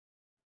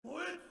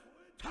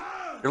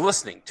You're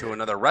listening to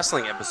another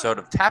wrestling episode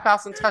of Tap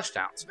Outs and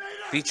Touchdowns,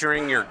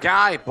 featuring your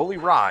guy, Bully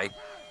Rye,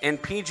 and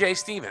PJ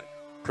Steven,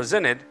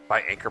 presented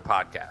by Anchor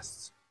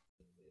Podcasts.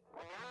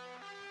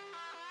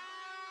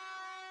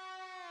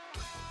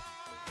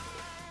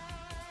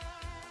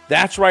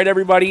 That's right,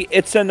 everybody.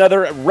 It's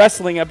another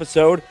wrestling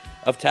episode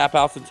of Tap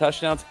Outs and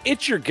Touchdowns.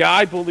 It's your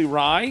guy, Bully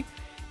Rye,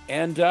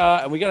 and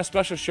we got a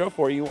special show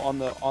for you on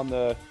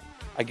the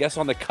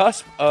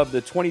cusp of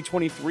the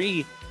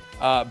 2023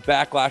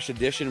 Backlash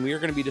edition. We are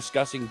going to be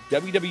discussing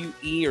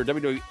WWE or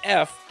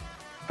WWF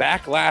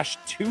Backlash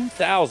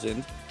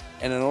 2000,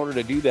 and in order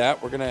to do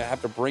that, we're going to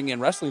have to bring in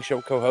wrestling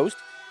show co-host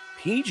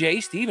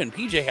PJ Steven.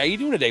 PJ, how you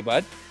doing today,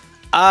 bud?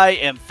 I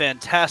am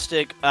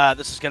fantastic.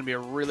 This is going to be a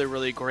really,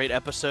 really great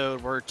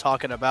episode. We're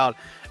talking about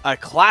a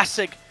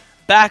classic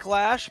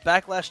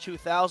Backlash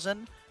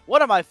 2000.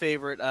 One of my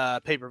favorite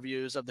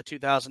pay-per-views of the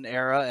 2000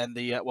 era and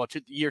the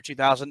year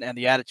 2000 and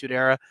the Attitude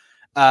Era.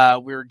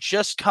 We're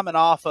just coming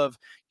off of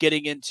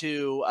getting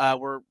into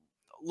we're a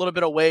little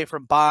bit away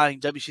from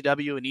buying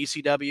WCW and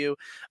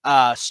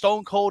ECW.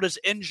 Stone Cold is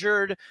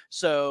injured,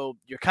 so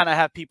you kind of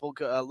have people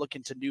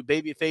looking to new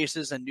baby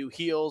faces and new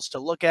heels to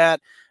look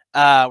at.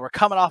 We're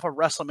coming off of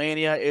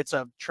WrestleMania. It's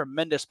a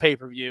tremendous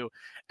pay-per-view,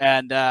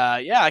 and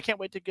I can't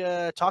wait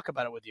to talk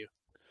about it with you.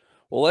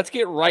 Well, let's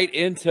get right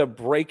into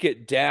break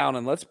it down,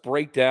 and let's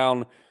break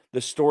down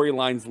the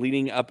storylines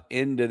leading up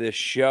into this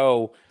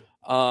show.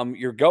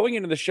 You're going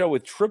into the show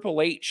with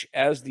Triple H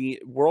as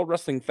the World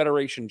Wrestling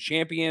Federation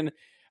champion.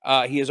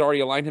 He has already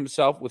aligned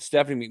himself with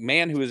Stephanie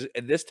McMahon, who is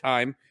at this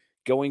time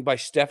going by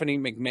Stephanie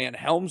McMahon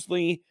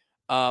Helmsley.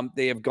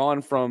 They have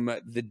gone from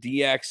the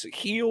DX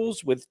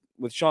heels with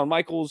Shawn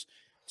Michaels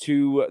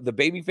to the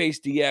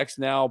babyface DX,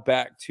 now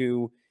back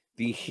to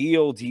the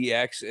heel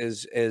DX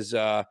as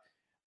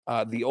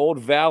the old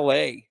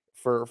valet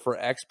for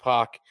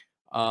X-Pac.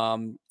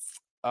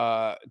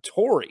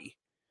 Tori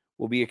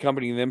will be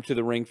accompanying them to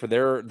the ring for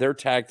their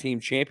tag team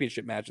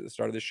championship match at the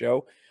start of the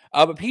show.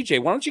 But PJ,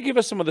 why don't you give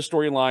us some of the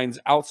storylines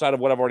outside of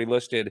what I've already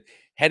listed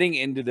heading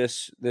into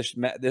this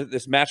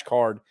match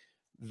card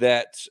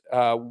that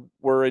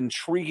were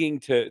intriguing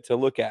to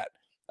look at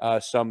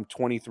some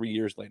 23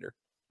 years later?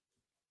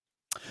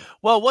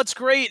 Well, what's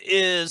great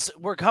is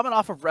we're coming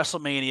off of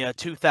WrestleMania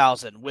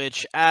 2000,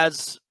 which,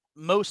 as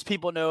most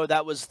people know,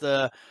 that was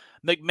the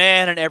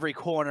McMahon in every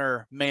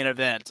corner main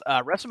event.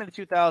 WrestleMania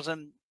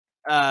 2000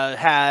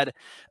 had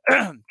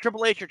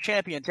Triple H, your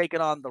champion,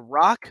 taking on The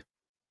Rock,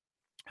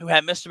 who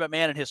had Mr.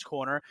 McMahon in his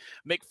corner,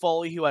 Mick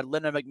Foley, who had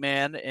Linda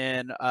McMahon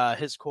in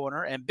his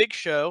corner, and Big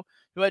Show,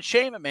 who had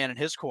Shane McMahon in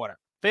his corner.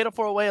 Fatal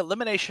 4-way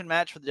elimination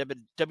match for the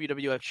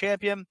WWF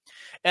champion.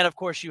 And, of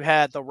course, you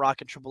had The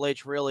Rock and Triple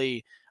H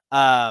really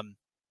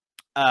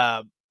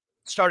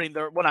starting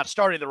their, well, not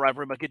starting the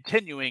rivalry, but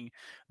continuing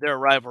their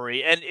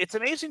rivalry. And it's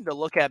amazing to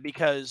look at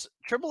because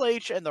Triple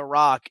H and The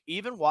Rock,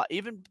 even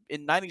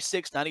in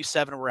 96,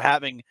 97, were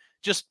having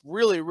just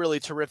really, really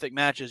terrific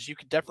matches. You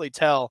could definitely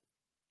tell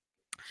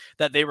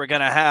that they were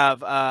going to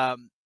have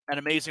an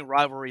amazing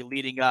rivalry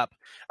leading up,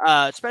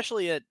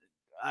 especially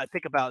I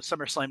think about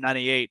SummerSlam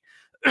 98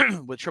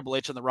 with Triple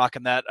H and The Rock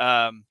in that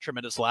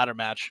tremendous ladder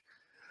match.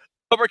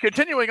 But we're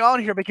continuing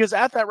on here because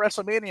at that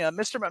WrestleMania,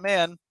 Mr.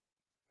 McMahon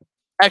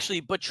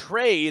actually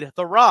betrayed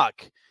The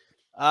Rock.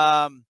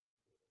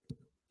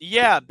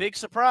 Big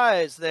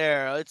surprise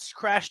there. It's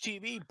Crash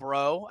TV,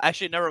 bro.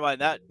 Actually, never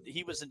mind that.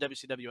 He was in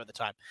WCW at the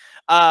time.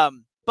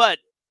 But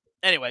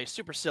anyway,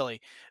 super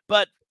silly,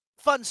 but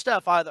fun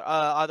stuff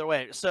either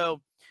way.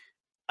 So,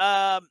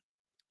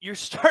 you're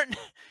starting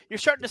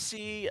to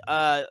see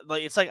I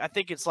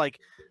think it's like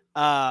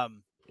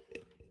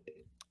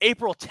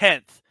April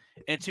 10th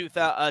in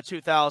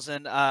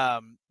 2000.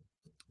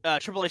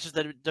 Triple H is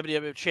the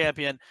WWE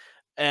champion.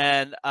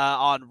 And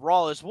on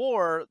Raw is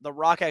War, The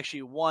Rock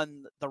actually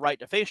won the right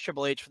to face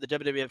Triple H for the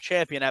WWF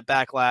champion at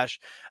Backlash.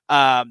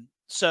 But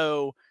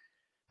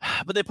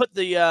they put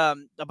a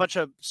bunch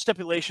of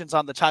stipulations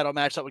on the title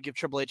match that would give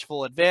Triple H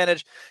full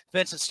advantage.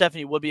 Vince and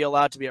Stephanie would be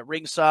allowed to be at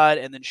ringside,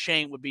 and then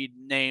Shane would be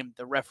named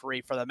the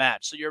referee for the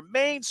match. So your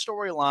main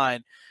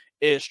storyline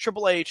is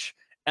Triple H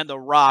and The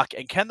Rock,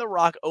 and can The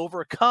Rock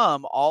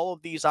overcome all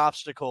of these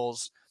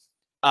obstacles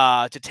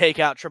to take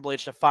out Triple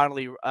H to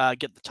finally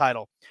get the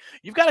title?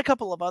 You've got a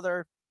couple of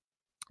other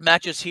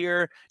matches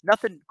here,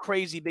 nothing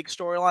crazy big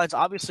storylines.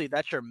 Obviously,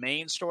 that's your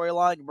main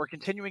storyline. We're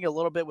continuing a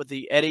little bit with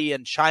the Eddie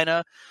and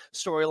Chyna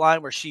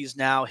storyline, where she's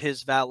now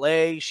his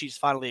valet. She's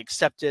finally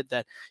accepted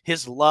that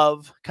his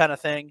love kind of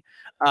thing.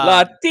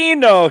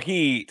 Latino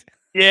heat.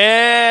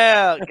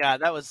 Yeah,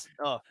 God, that was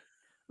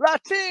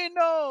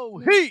Latino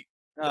heat.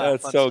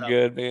 That's so stuff.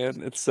 Good,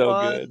 man. It's so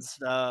fun good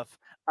stuff.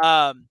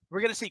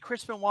 We're gonna see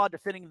Chris Benoit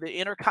defending the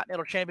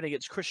Intercontinental Champion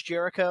against Chris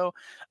Jericho.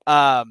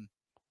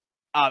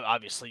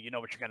 Obviously, you know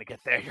what you're going to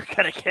get there. You're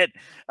going to get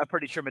a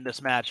pretty tremendous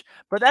match.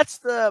 But that's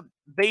the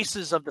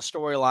basis of the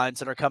storylines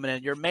that are coming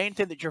in. Your main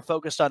thing that you're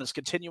focused on is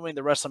continuing the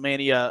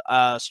WrestleMania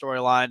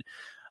storyline.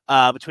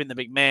 between the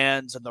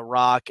McMahons and The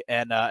Rock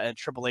and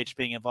Triple H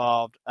being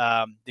involved.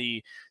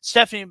 The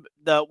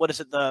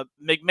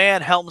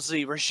McMahon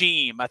Helmsley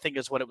regime, I think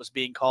is what it was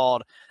being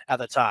called at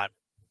the time.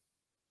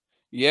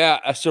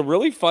 Yeah, so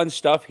really fun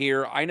stuff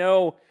here. I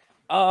know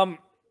the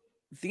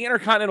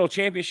Intercontinental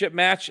Championship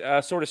match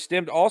sort of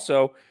stemmed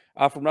also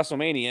from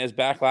WrestleMania, as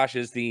Backlash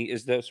is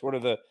the sort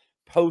of the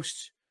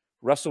post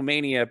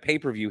WrestleMania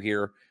pay-per-view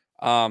here.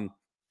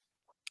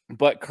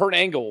 But Kurt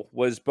Angle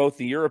was both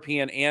the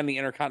European and the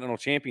Intercontinental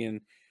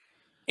Champion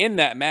in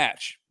that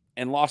match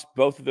and lost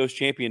both of those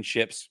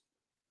championships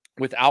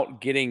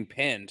without getting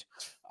pinned.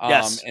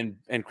 Yes. And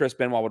Chris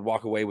Benoit would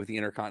walk away with the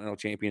Intercontinental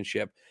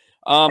Championship.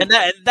 And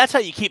that's how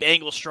you keep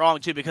Angle strong,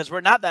 too, because we're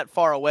not that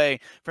far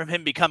away from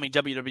him becoming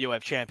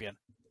WWF champion.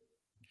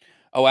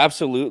 Oh,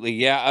 absolutely.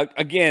 Yeah.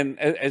 Again,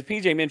 as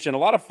PJ mentioned, a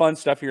lot of fun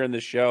stuff here in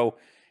this show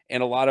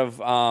and a lot of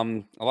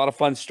fun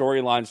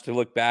storylines to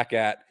look back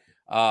at,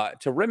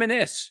 to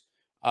reminisce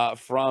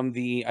from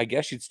the, I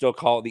guess you'd still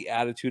call it the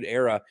Attitude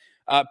Era.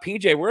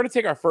 PJ, we're going to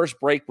take our first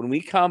break. When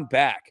we come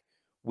back,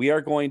 we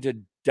are going to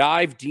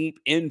dive deep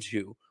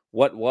into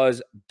what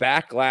was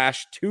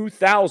Backlash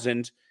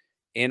 2000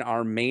 in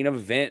our main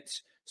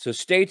event. So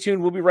stay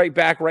tuned. We'll be right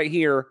back right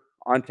here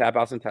on Tap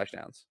Outs and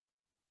Touchdowns.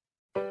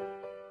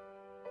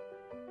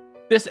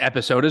 This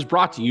episode is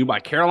brought to you by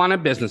Carolina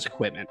Business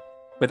Equipment.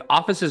 With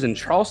offices in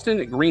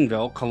Charleston,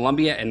 Greenville,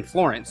 Columbia, and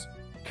Florence,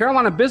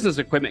 Carolina Business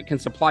Equipment can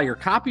supply your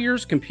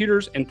copiers,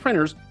 computers, and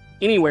printers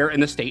anywhere in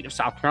the state of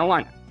South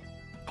Carolina.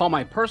 Call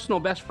my personal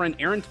best friend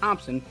Aaron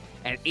Thompson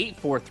at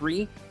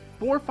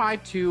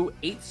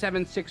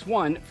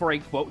 843-452-8761 for a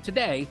quote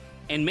today,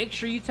 and make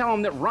sure you tell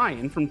him that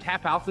Ryan from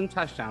Tap Outs and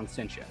Touchdowns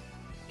sent you.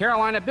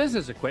 Carolina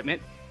Business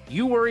Equipment,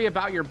 you worry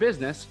about your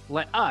business,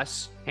 let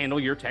us handle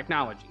your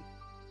technology.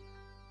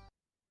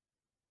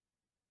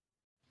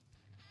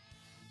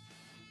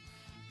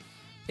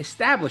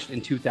 Established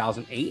in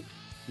 2008,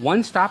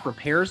 One Stop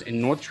Repairs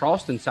in North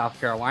Charleston, South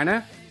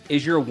Carolina,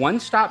 is your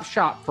one-stop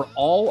shop for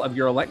all of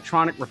your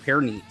electronic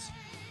repair needs.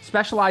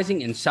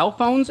 Specializing in cell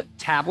phones,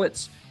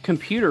 tablets,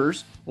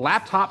 computers,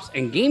 laptops,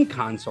 and game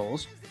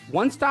consoles,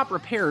 One Stop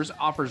Repairs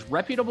offers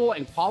reputable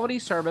and quality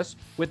service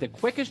with the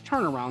quickest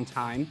turnaround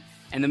time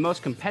and the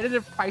most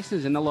competitive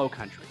prices in the Low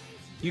Country.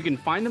 You can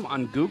find them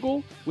on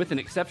Google with an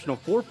exceptional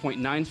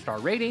 4.9 star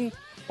rating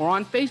or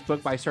on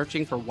Facebook by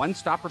searching for One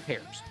Stop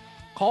Repairs.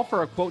 Call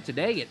for a quote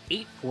today at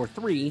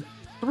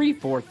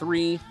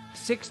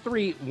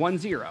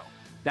 843-343-6310.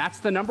 That's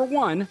the number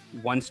one,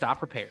 One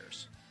Stop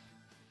Repairs.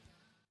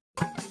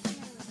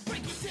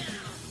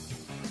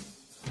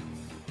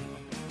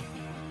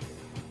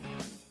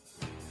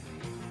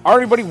 All right,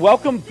 everybody,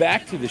 welcome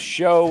back to the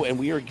show, and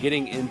we are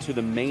getting into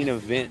the main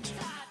event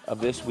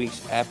of this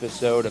week's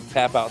episode of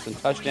Tap Outs and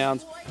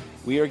Touchdowns.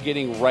 We are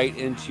getting right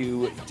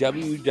into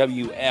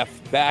WWF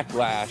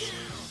Backlash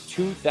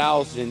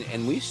 2000,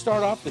 and we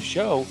start off the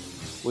show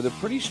with a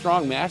pretty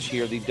strong match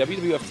here. The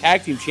WWF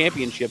Tag Team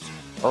Championships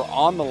are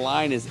on the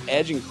line as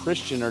Edge and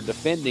Christian are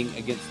defending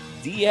against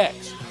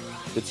DX.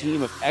 The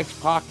team of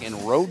X-Pac and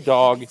Road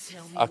Dogg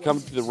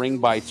come to the ring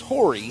by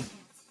Tori.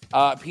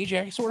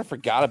 PJ, I sort of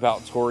forgot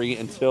about Tori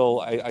until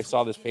I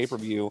saw this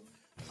pay-per-view.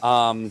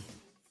 Kind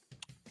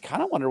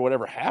of wonder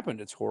whatever happened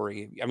to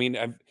Tori. I mean,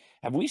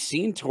 have we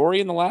seen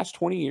Tori in the last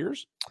 20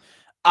 years?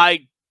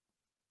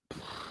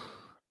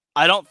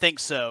 I don't think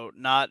so.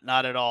 Not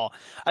at all.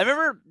 I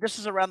remember this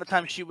is around the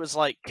time she was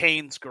like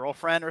Kane's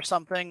girlfriend or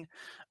something.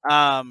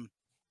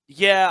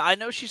 Yeah, I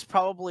know she's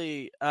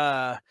probably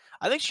I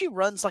think she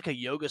runs like a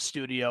yoga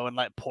studio in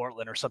like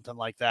Portland or something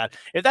like that.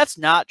 If that's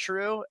not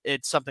true,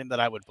 it's something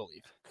that I would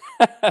believe.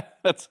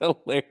 That's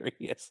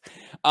hilarious.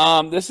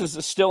 This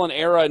is still an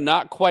era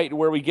not quite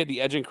where we get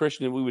the Edge and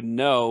Christian that we would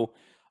know.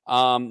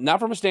 Not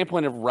from a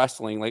standpoint of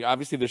wrestling. Like,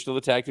 obviously, they're still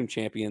the tag team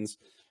champions.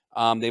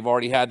 They've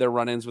already had their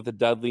run-ins with the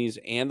Dudleys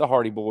and the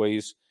Hardy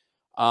Boys.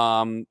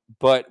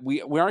 But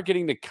we aren't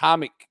getting the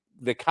comic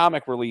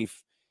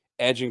relief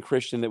Edge and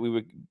Christian that we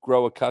would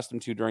grow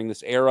accustomed to during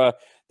this era.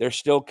 They're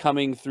still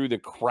coming through the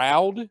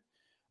crowd.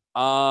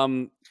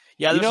 Yeah,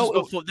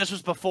 this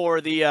was before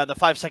the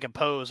 5-second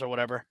pose or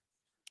whatever.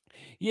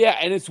 Yeah,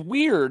 and it's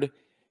weird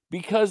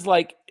because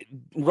like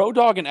Road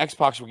Dogg and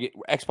X-Pac were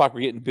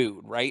getting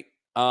booed, right?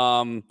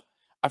 I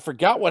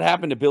forgot what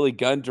happened to Billy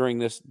Gunn during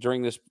this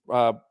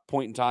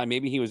point in time.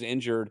 Maybe he was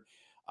injured,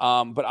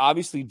 but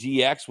obviously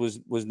DX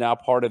was now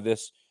part of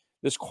this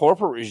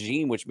corporate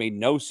regime, which made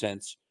no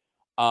sense.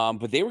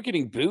 But they were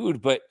getting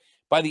booed. But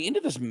by the end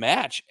of this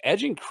match,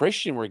 Edge and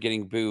Christian were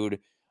getting booed,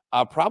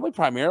 probably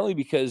primarily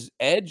because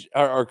Edge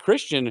or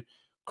Christian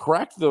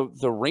cracked the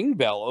ring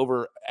bell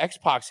over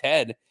X-Pac's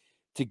head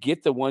to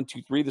get the 1,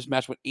 2, 3. This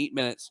match went 8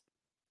 minutes,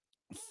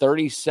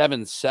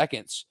 37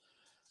 seconds.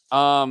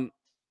 PJ,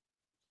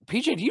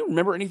 do you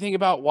remember anything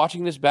about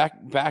watching this back,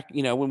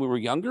 when we were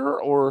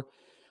younger, or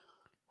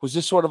was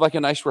this sort of like a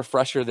nice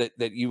refresher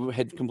that you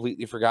had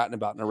completely forgotten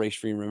about and erased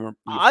from your memory?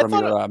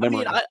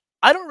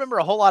 I don't remember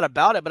a whole lot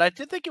about it, but I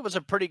did think it was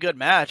a pretty good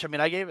match. I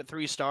mean, I gave it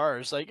 3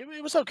 stars. Like,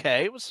 it was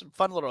okay. It was a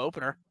fun little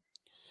opener.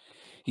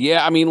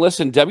 Yeah, I mean,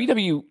 listen,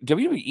 WWE.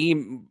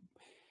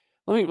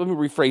 Let me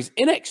rephrase.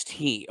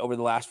 NXT over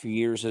the last few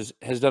years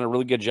has done a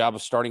really good job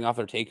of starting off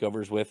their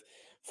takeovers with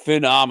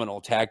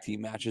phenomenal tag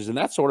team matches, and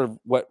that's sort of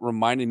what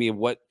reminded me of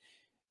what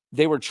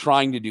they were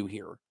trying to do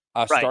here.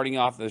 Right. Starting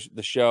off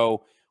the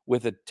show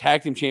with a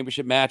tag team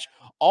championship match.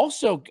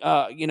 Also,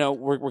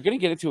 we're going to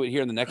get into it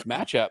here in the next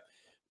matchup,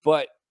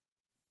 but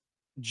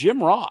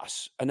Jim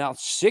Ross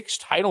announced 6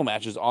 title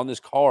matches on this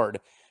card,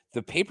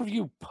 the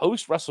pay-per-view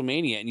post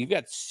WrestleMania, and you've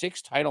got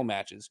 6 title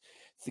matches.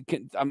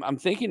 I'm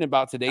thinking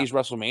about today's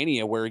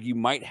WrestleMania where you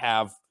might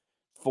have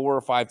 4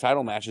 or 5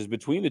 title matches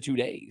between the 2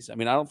 days. I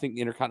mean, I don't think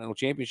the Intercontinental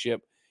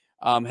Championship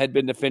had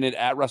been defended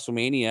at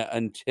WrestleMania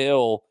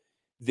until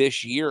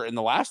this year in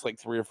the last like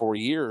 3 or 4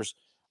 years.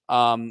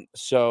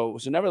 So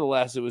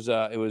nevertheless, it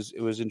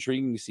was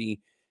intriguing to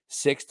see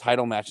 6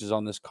 title matches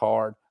on this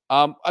card.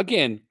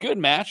 Again, good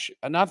match.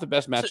 Not the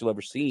best match So- you'll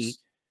ever see.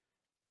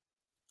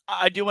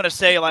 I do want to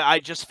say, like,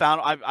 I just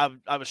found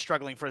I was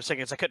struggling for a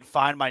second because I couldn't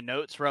find my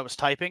notes where I was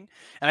typing,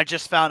 and I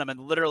just found them. And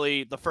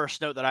literally, the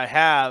first note that I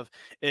have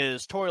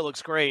is Tori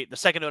looks great. The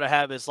second note I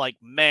have is like,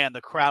 man,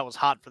 the crowd was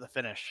hot for the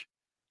finish.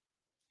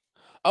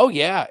 Oh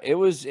yeah,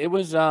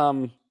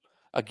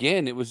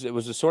 again, it was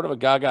a sort of a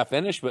gaga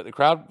finish, but the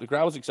crowd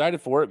was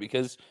excited for it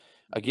because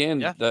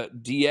again, Yeah. the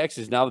DX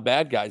is now the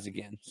bad guys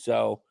again.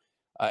 So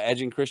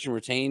Edge and Christian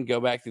retain, go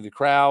back through the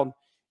crowd,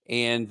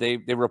 and they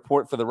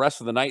report for the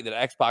rest of the night that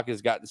X-Pac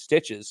has gotten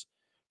stitches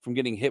from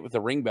getting hit with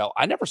the ring bell.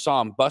 I never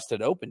saw him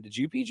busted open. Did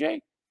you,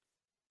 PJ?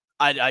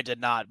 I did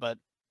not, but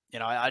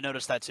I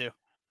noticed that too.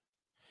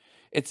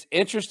 It's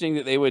interesting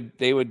that they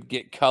would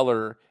get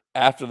color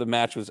after the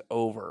match was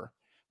over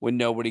when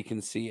nobody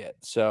can see it.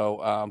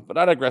 So, but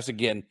I digress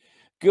again.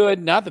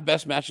 Good, not the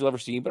best match you'll ever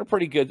see, but a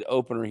pretty good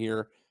opener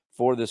here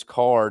for this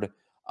card.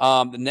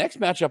 The next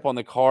matchup on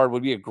the card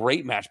would be a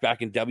great match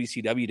back in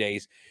WCW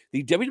days.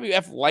 The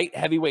WWF Light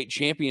Heavyweight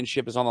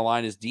Championship is on the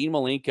line as Dean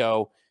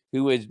Malenko,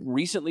 who has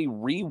recently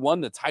re-won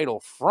the title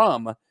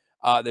from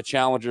the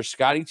challenger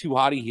Scotty 2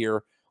 Hotty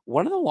here.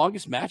 One of the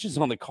longest matches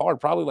on the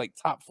card, probably like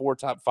top 4,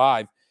 top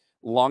 5.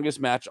 Longest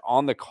match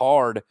on the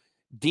card.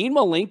 Dean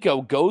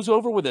Malenko goes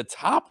over with a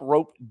top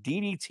rope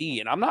DDT,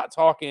 and I'm not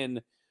talking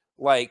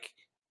like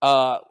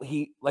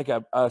he like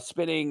a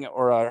spinning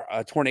or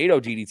a tornado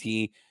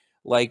DDT.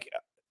 Like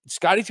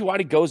Scotty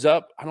Tuati goes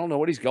up. I don't know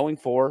what he's going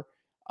for.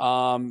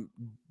 Dean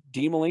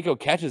Malenko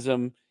catches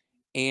him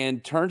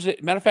and turns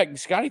it. Matter of fact,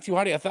 Scotty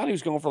Tuati, I thought he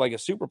was going for like a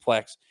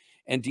superplex,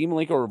 and Dean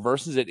Malenko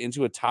reverses it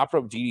into a top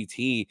rope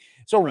DDT.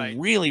 It's a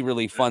really,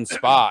 really fun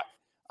spot.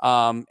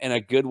 And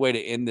a good way to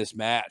end this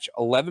match.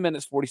 11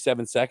 minutes,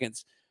 47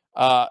 seconds.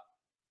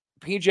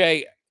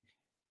 PJ,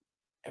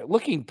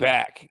 looking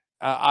back,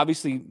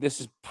 obviously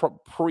this is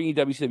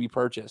pre-WCW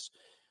purchase.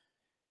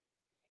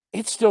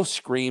 It still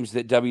screams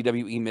that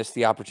WWE missed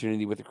the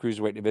opportunity with the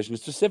Cruiserweight division,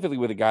 specifically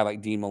with a guy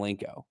like Dean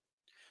Malenko.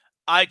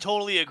 I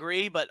totally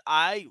agree, but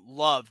I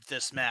loved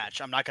this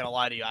match. I'm not going to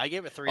lie to you. I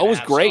gave it 3.5 Oh, it was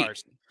great.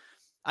 stars.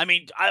 I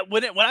mean,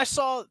 when I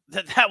saw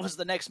that was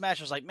the next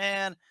match, I was like,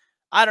 man,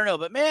 I don't know,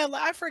 but man,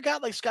 I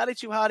forgot like Scotty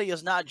 2 Hotty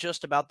is not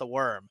just about the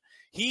worm.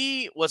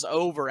 He was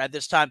over at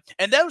this time,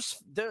 and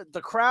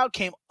the crowd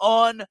came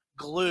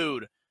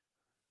unglued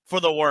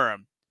for the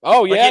worm.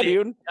 Oh yeah,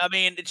 dude. I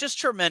mean, it's just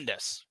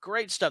tremendous,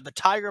 great stuff. The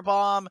Tiger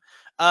Bomb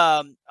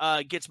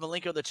gets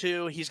Malenko the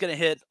 2. He's gonna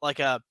hit like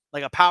a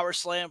power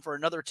slam for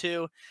another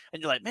 2,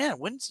 and you're like, man,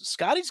 when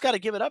Scotty's got to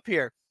give it up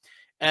here,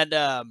 and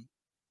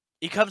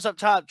he comes up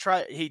top.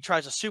 He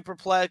tries a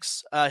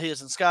superplex.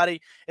 His and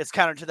Scotty. It's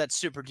counter to that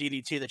super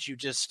DDT that you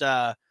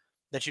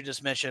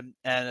just mentioned,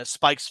 and it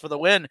spikes for the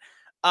win.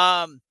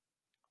 I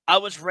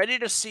was ready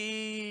to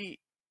see.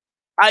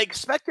 I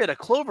expected a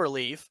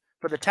cloverleaf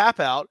for the tap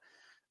out,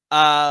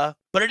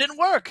 but it didn't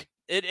work.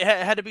 It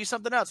had to be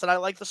something else. And I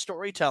like the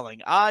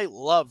storytelling. I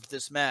loved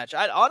this match.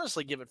 I'd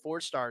honestly give it 4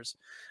 stars.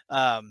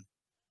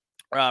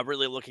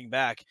 Really looking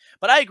back,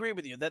 but I agree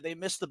with you that they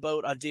missed the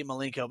boat on Dean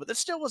Malenko, but this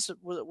still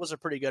was a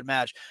pretty good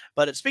match.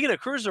 But speaking of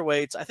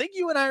cruiserweights, I think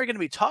you and I are going to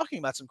be talking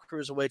about some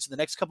cruiserweights in the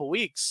next couple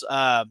weeks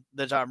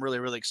that I'm really,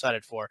 really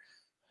excited for.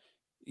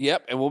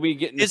 Yep, and we'll be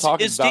getting to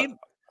talking about. Dean,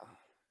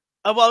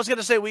 well, I was going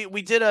to say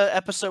we did an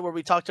episode where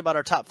we talked about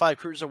our top 5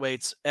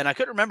 cruiserweights, and I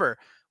couldn't remember.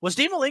 Was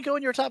Dean Malenko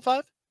in your top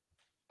 5?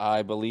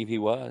 I believe he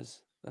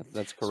was.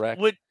 That's correct.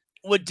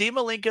 Would Dean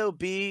Malenko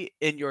be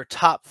in your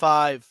top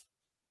 5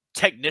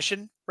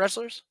 technician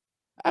wrestlers?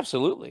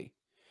 Absolutely.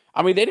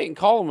 I mean, they didn't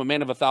call him a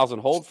man of 1,000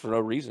 holds for no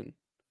reason.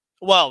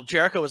 Well,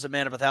 Jericho was a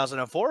man of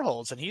 1,004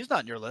 holds, and he's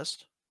not in your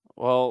list.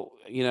 Well,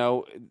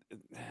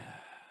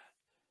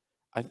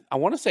 I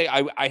want to say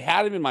I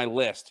had him in my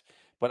list,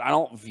 but I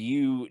don't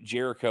view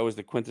Jericho as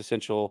the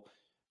quintessential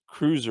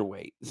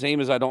cruiserweight. Same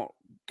as I don't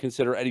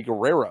consider Eddie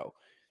Guerrero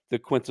the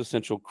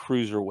quintessential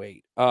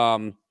cruiserweight.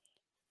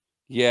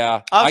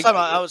 Yeah.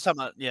 I was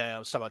talking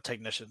about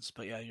technicians,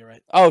 but yeah, you're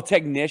right. Oh,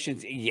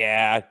 technicians.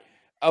 Yeah.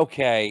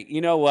 Okay.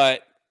 You know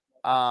what?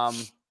 I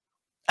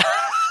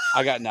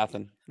got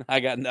nothing.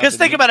 Because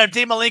think about it.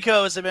 Dean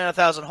Malenko is a man of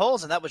 1,000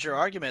 holds, and that was your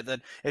argument.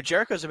 That if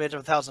Jericho's a man of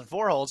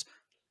 1,004 holds,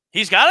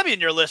 He's got to be in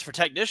your list for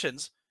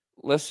technicians.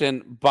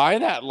 Listen, by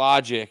that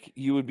logic,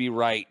 you would be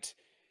right.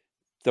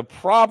 The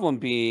problem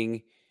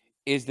being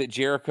is that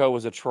Jericho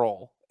was a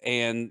troll,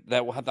 and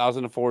that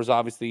 1004 is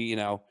obviously,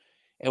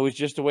 it was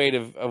just a way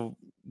to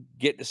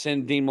get to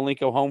send Dean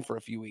Malenko home for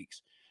a few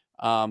weeks.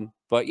 But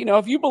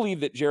if you believe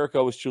that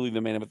Jericho was truly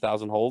the man of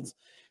 1,000 holds,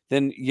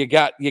 then you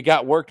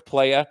got worked,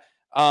 playa.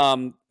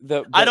 I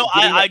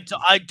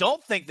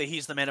don't think that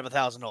he's the man of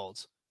 1,000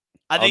 holds.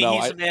 I think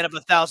he's the man of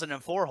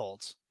 1,004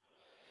 holds.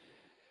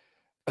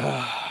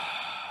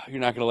 You're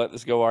not going to let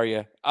this go, are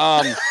you?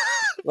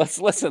 Let's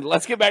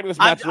get back to this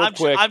match real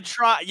quick. I'm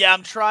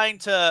trying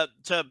to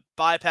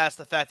bypass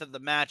the fact that the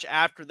match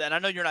after that, and I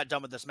know you're not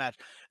done with this match.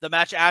 The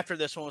match after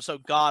this one was so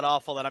god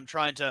awful that I'm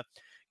trying to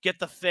get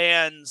the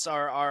fans,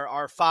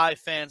 our 5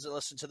 fans that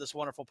listen to this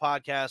wonderful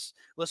podcast,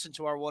 listen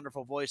to our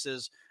wonderful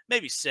voices,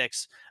 maybe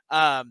 6,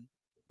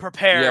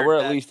 prepared. Yeah, we're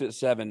at least at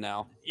 7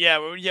 now. Yeah,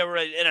 we're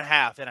in a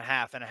half.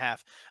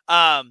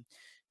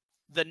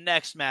 The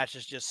next match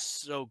is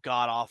just so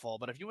god awful.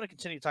 But if you want to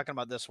continue talking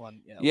about this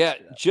one,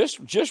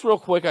 just real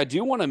quick, I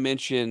do want to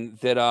mention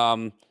that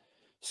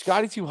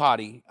Scotty 2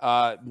 Hotty,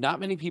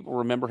 not many people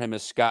remember him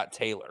as Scott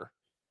Taylor,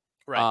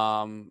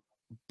 right?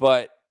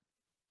 But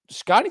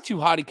Scotty 2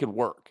 Hotty could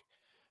work.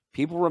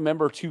 People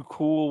remember Too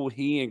Cool.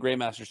 He and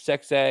Grandmaster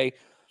Sexay,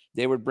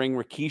 they would bring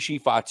Rikishi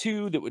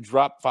Fatu that would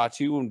drop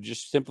Fatu and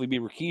just simply be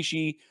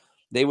Rikishi.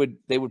 They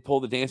would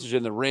pull the dancers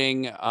in the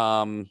ring.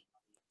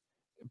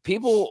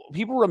 People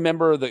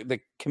remember the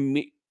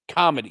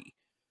comedy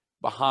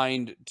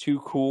behind Too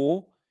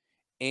Cool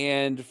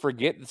and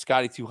forget that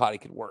Scotty 2 Hotty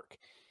could work.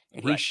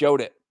 And he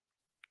showed it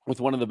with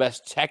one of the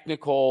best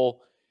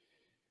technical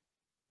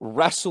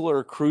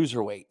wrestler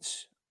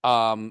cruiserweights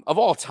of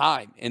all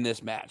time in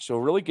this match. So a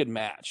really good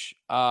match.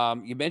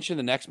 You mentioned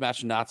the next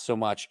match, not so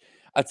much.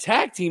 A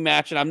tag team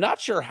match, and I'm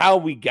not sure how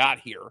we got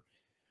here.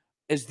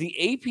 Is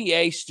the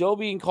APA still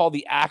being called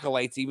the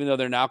Acolytes, even though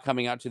they're now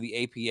coming out to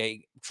the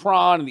APA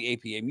Tron and the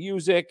APA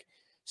Music,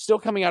 still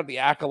coming out the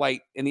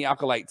Acolyte in the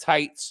Acolyte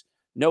tights.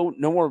 No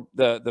more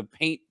the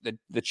paint,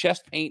 the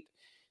chest paint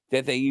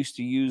that they used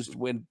to use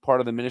when part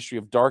of the Ministry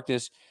of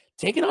Darkness,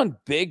 taking on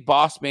Big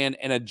Boss Man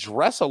and a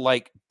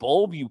dress-alike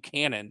Bull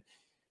Buchanan.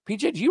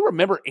 PJ, do you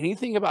remember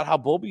anything about how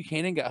Bull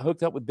Buchanan got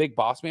hooked up with Big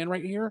Boss Man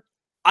right here?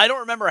 I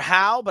don't remember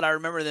how, but I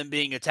remember them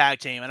being a tag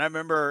team, and I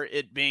remember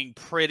it being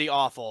pretty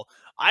awful.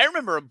 I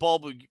remember Bull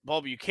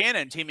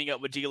Buchanan teaming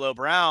up with D'Lo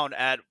Brown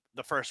at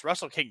the first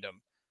Wrestle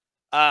Kingdom.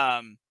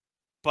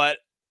 But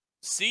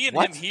seeing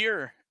him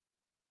here,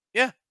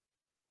 yeah.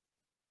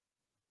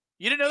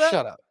 You didn't know that?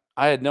 Shut up.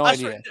 I had no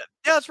idea.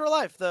 Yeah, it's real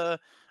life. The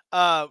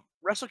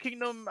Wrestle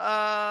Kingdom 1,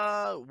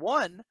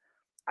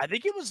 I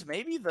think it was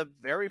maybe the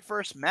very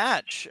first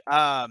match.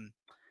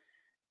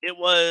 It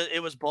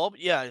was Bull.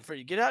 Yeah,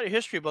 get out your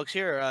history books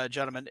here,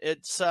 gentlemen.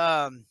 It's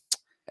and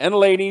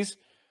ladies.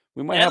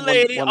 We might have one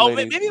lady.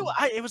 lady. Maybe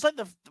it was like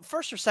the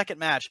first or second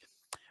match,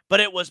 but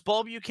it was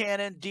Bull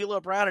Buchanan,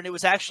 D'Lo Brown, and it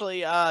was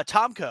actually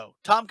Tomko,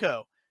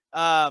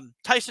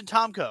 Tyson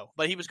Tomko,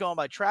 but he was going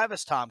by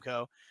Travis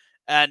Tomko,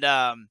 and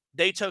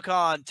they took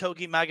on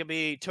Togi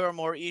Magabi,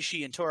 Toramori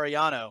Ishii, and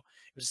Toriyano.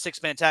 It was a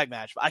 6-man tag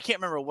match. I can't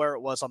remember where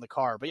it was on the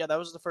card, but yeah, that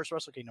was the first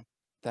Wrestle Kingdom.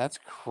 That's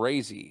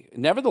crazy.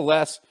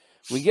 Nevertheless,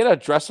 we get a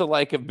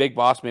dress-alike of Big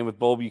Boss Man with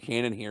Bull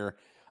Buchanan here.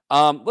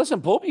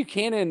 Listen, Bull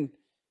Buchanan,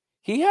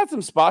 he had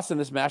some spots in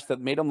this match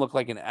that made him look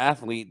like an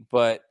athlete,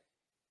 but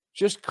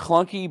just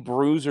clunky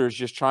bruisers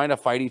just trying to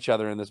fight each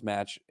other in this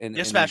match.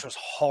 This match was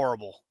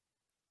horrible.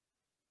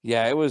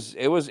 Yeah, it was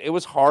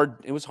hard.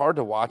 It was hard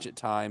to watch at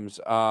times.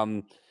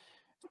 I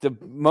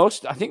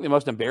think the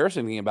most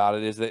embarrassing thing about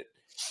it is that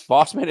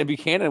Bossman and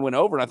Buchanan went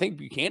over, and I think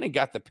Buchanan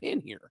got the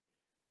pin here.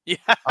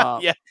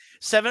 Yeah,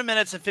 7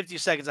 minutes and 50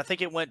 seconds. I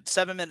think it went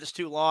 7 minutes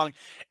too long.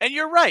 And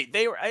you're right.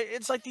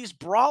 It's like these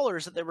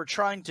brawlers that they were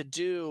trying to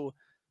do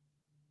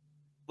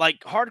like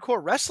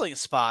hardcore wrestling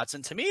spots.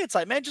 And to me, it's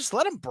like, man, just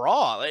let them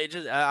brawl.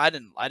 I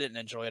didn't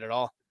enjoy it at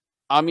all.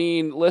 I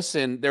mean,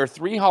 listen, there are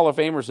 3 Hall of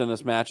Famers in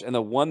this match, and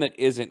the one that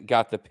isn't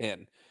got the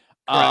pin.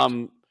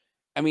 Correct.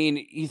 I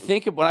mean, you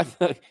think of I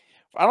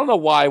don't know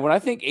why, when I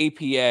think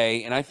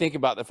APA and I think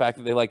about the fact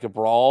that they like to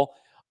brawl,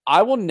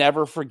 I will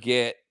never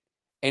forget,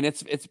 and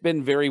it's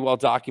been very well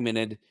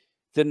documented,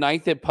 the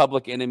night that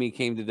Public Enemy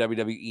came to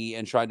WWE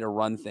and tried to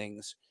run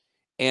things,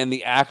 and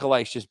the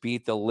Acolytes just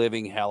beat the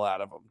living hell out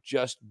of them.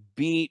 Just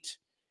beat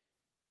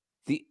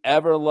the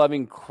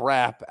ever-loving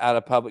crap out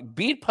of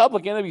Beat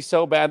Public Enemy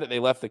so bad that they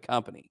left the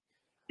company.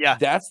 Yeah.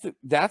 That's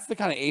the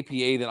kind of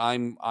APA that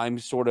I'm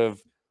sort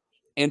of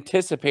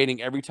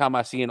anticipating every time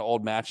I see an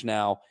old match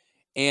now.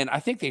 And I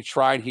think they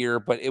tried here,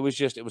 but it was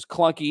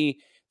clunky.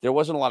 There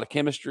wasn't a lot of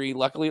chemistry.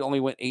 Luckily, it only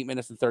went 8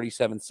 minutes and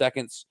 37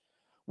 seconds,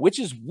 which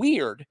is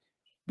weird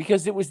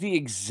because it was the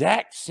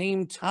exact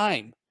same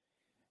time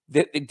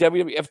that the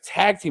WWF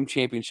Tag Team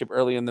Championship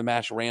early in the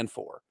match ran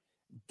for.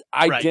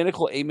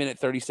 Identical 8-minute,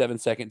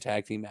 37-second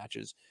tag team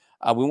matches.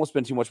 We won't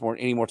spend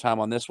any more time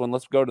on this one.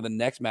 Let's go to the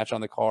next match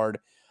on the card.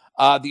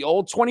 The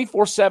old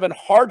 24/7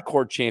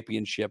 Hardcore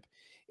Championship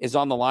is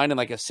on the line in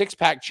like a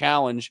 6-pack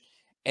challenge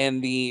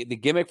And the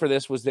gimmick for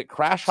this was that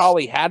Crash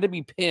Holly had to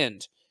be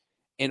pinned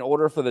in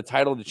order for the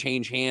title to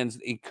change hands.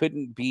 It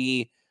couldn't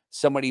be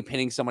somebody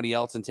pinning somebody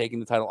else and taking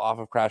the title off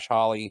of Crash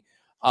Holly.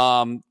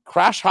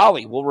 Crash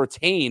Holly will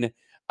retain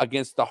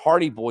against the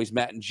Hardy Boys,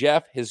 Matt and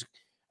Jeff, his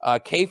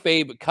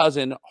kayfabe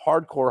cousin,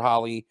 Hardcore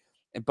Holly,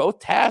 and both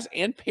Taz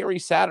and Perry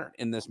Saturn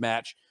in this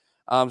match.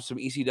 Some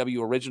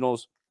ECW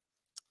originals.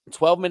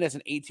 12 minutes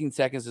and 18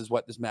 seconds is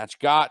what this match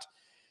got.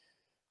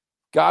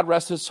 God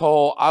rest his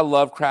soul. I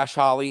love Crash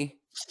Holly.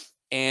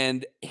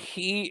 And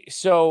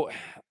so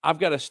I've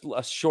got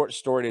a short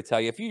story to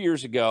tell you. A few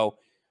years ago,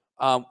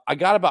 I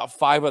got about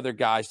 5 other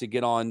guys to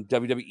get on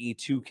WWE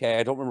 2K.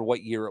 I don't remember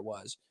what year it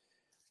was,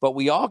 but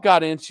we all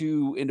got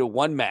into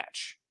one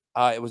match.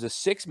 It was a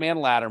 6-man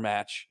ladder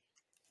match.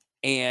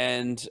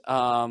 And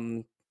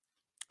I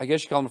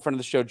guess you call him a friend of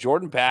the show,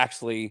 Jordan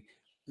Baxley.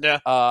 Yeah.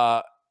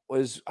 I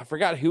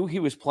forgot who he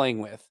was playing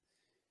with,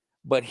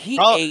 but he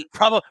ate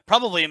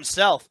probably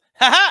himself.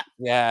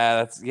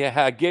 Yeah,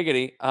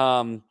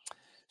 giggity.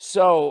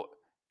 So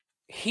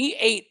he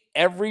ate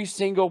every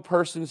single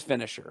person's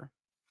finisher.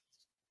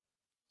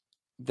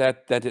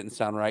 That didn't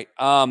sound right.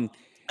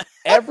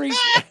 Every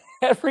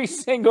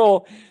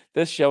single,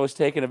 this show is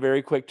taking a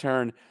very quick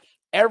turn.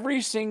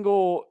 Every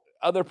single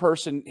other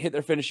person hit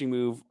their finishing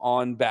move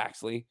on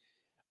Baxley.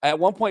 At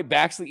one point,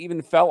 Baxley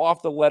even fell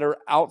off the ladder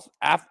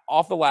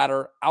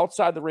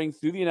outside the ring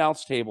through the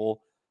announce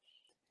table.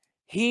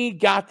 He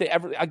got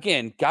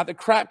the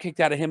crap kicked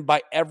out of him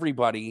by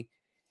everybody,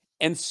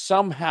 and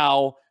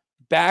somehow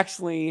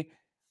Baxley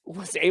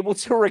was able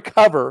to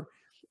recover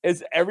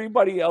as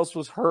everybody else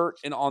was hurt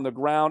and on the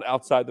ground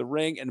outside the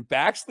ring, and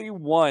Baxley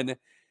won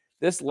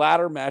this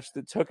ladder match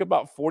that took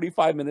about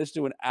 45 minutes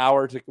to an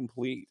hour to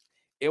complete.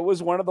 It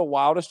was one of the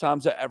wildest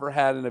times I ever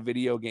had in a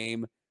video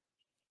game.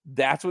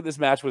 That's what this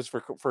match was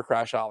for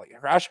Crash Holly.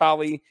 Crash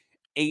Holly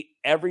ate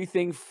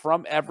everything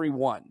from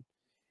everyone.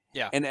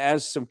 Yeah. And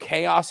as some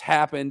chaos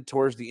happened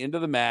towards the end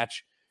of the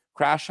match,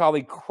 Crash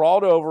Holly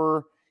crawled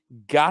over,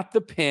 got the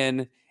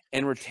pin,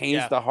 and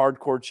retains the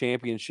Hardcore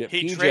Championship.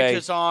 He draped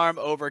his arm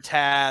over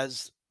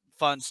Taz.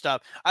 Fun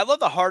stuff. I love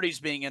the Hardys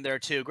being in there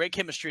too. Great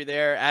chemistry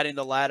there, adding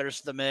the ladders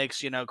to the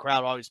mix.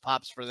 Crowd always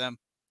pops for them.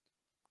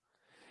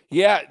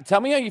 Yeah, tell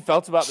me how you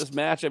felt about this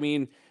match. I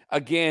mean,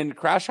 again,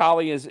 Crash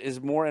Holly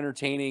is more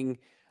entertaining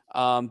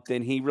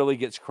than he really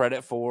gets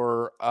credit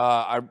for.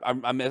 I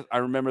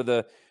remember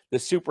the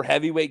super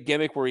heavyweight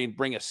gimmick where he'd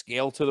bring a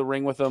scale to the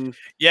ring with him.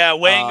 Yeah,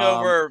 weighing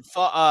over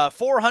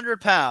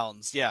 400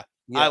 pounds. Yeah,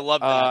 I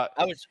love that.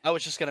 I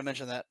was just gonna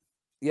mention that.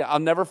 Yeah, I'll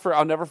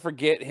never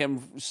forget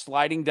him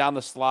sliding down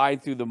the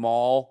slide through the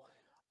mall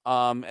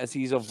as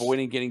he's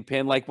avoiding getting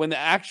pinned. Like when the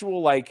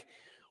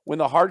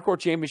Hardcore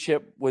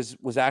Championship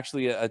was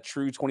actually a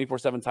true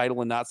 24/7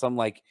 title and not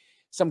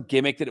some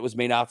gimmick that it was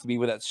made out to be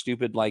with that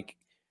stupid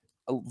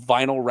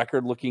vinyl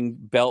record looking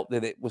belt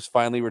that it was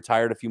finally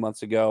retired a few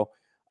months ago.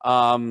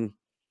 Some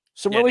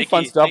really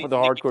fun stuff with the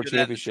Hardcore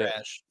Championship.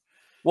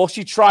 Well,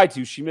 she tried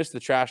to. She missed the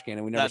trash can,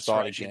 and we never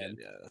saw it again.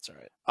 Yeah, that's all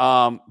right.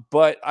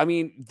 But I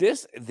mean,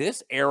 this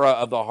era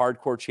of the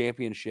Hardcore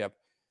Championship,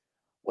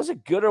 was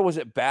it good or was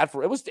it bad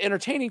for? It was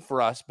entertaining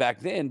for us back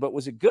then, but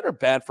was it good or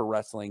bad for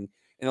wrestling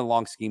in the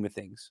long scheme of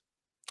things?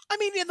 I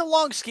mean, in the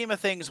long scheme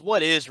of things,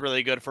 what is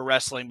really good for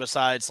wrestling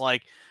besides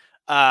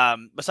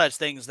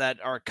things that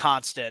are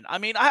constant? I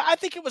mean, I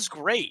think it was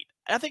great.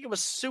 I think it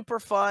was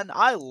super fun.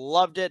 I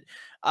loved it.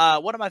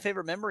 One of my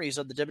favorite memories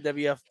of the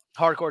WWF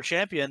Hardcore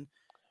Champion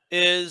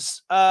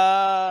is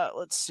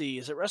let's see,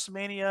 is it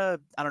WrestleMania?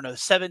 I don't know,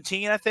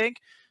 17, I think,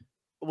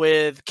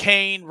 with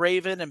Kane,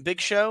 Raven, and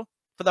Big Show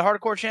for the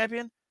Hardcore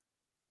Champion.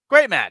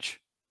 Great match.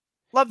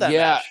 Love that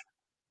match.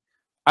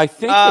 I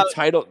think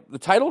the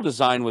title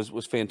design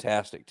was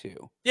fantastic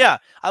too. Yeah,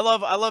 I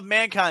love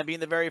Mankind being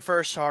the very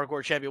first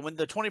Hardcore Champion. When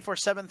the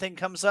 24/7 thing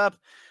comes up,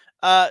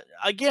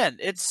 again,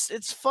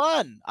 it's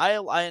fun.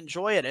 I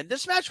enjoy it, and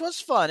this match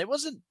was fun. It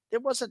wasn't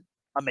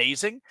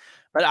amazing,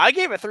 but I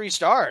gave it 3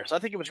 stars. I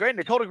think it was great, and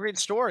they told a great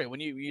story.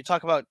 When you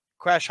talk about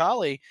Crash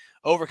Holly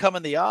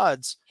overcoming the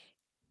odds,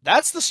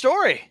 that's the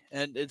story,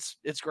 and it's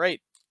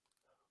great.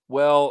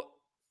 Well,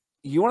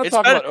 you want to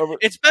talk about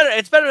It's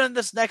better than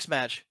this next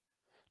match.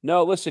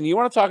 No, listen, you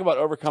want to talk about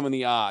overcoming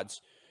the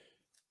odds.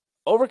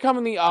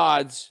 Overcoming the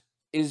odds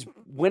is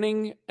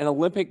winning an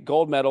Olympic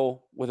gold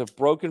medal with a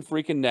broken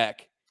freaking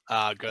neck.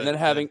 Good.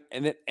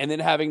 And then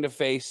having to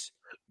face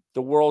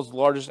the world's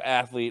largest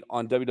athlete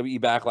on WWE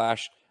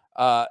Backlash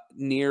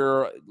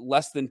near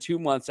less than 2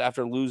 months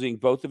after losing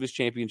both of his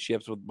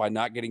championships by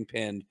not getting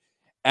pinned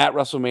at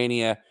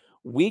WrestleMania.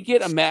 We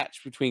get a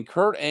match between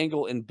Kurt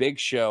Angle and Big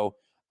Show,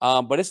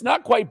 but it's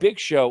not quite Big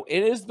Show.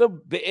 It is the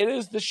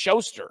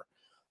showster.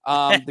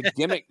 The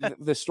gimmick,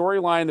 the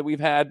storyline that we've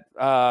had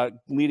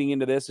leading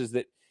into this is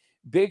that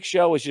Big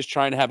Show is just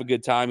trying to have a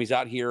good time. He's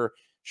out here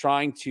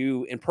trying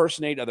to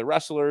impersonate other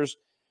wrestlers.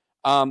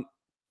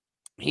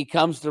 He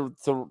comes to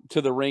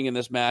the ring in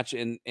this match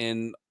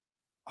in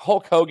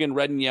Hulk Hogan,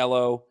 red and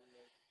yellow,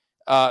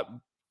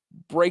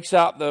 breaks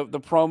out the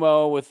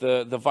promo with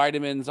the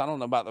vitamins. I don't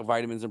know about the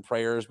vitamins and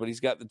prayers, but he's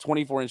got the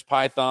 24-inch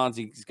pythons.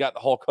 He's got the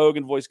Hulk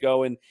Hogan voice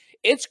going.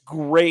 It's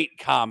great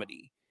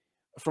comedy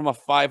from a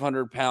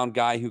 500-pound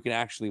guy who can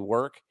actually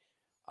work.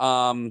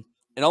 And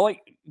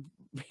only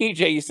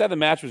PJ, you said the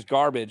match was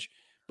garbage,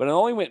 but it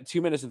only went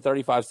 2 minutes and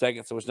 35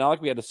 seconds, so it's not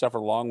like we had to suffer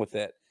long with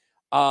it.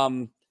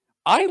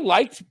 I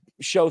liked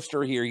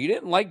Showster here. You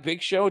didn't like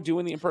Big Show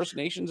doing the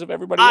impersonations of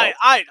everybody else?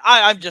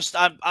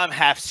 I'm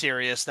half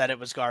serious that it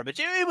was garbage.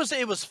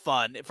 It was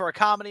fun for a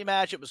comedy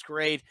match. It was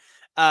great.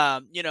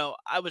 You know,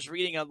 I was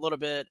reading a little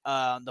bit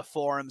on the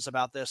forums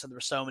about this, and there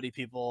were so many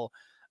people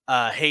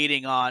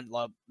hating on,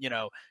 you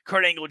know,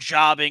 Kurt Angle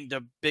jobbing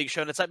to Big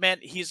Show. And it's like, man,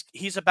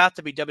 he's about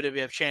to be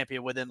WWF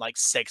champion within like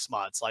 6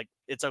 months. Like,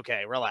 it's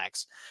okay,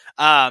 relax.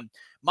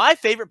 My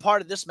favorite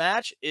part of this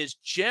match is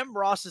Jim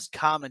Ross's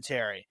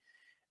commentary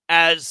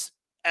as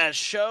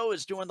Show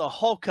is doing the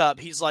Hulk up.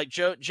 He's like,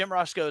 Jim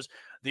Ross goes,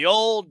 the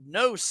old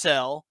no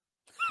sell.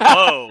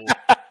 Whoa,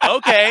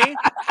 okay.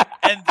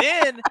 And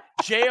then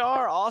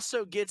JR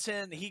also gets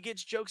in. He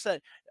gets jokes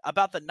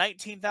about the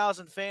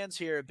 19,000 fans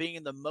here being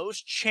in the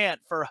most chant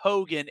for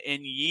Hogan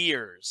in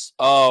years.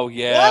 Oh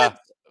yeah.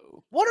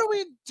 What are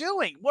we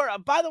doing?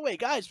 By the way,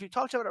 guys, we've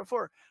talked about it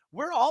before.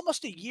 We're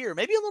almost a year,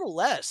 maybe a little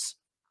less.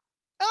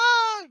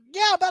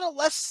 Yeah, about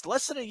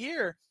less than a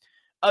year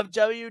of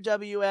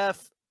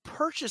WWF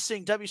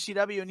purchasing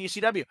WCW and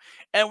ECW,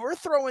 and we're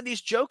throwing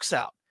these jokes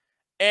out,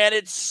 and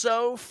it's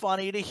so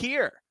funny to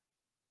hear.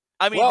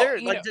 I mean,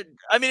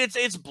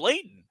 it's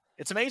blatant.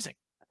 It's amazing.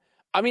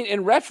 I mean,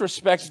 in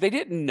retrospect, they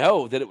didn't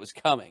know that it was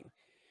coming.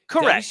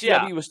 Correct.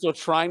 WCW was still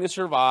trying to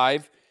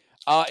survive.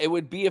 It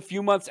would be a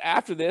few months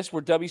after this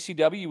where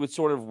WCW would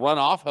sort of run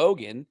off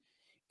Hogan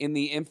in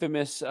the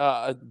infamous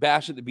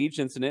Bash at the Beach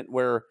incident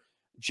where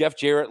Jeff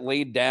Jarrett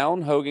laid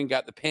down. Hogan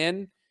got the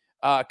pin,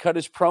 cut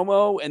his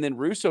promo, and then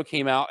Russo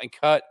came out and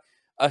cut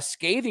a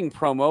scathing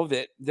promo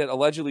that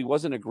allegedly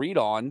wasn't agreed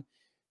on,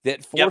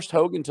 that forced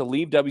Hogan to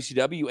leave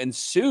WCW and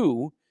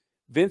sue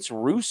Vince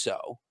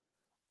Russo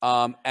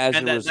as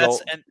a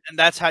result. And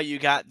that's how you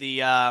got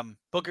the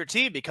Booker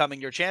T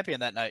becoming your champion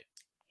that night,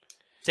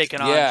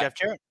 taking on Jeff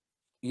Jarrett.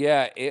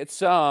 Yeah,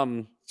 it's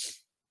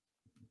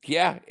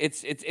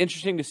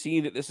interesting to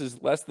see that this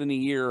is less than a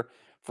year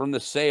from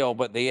the sale,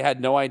 but they had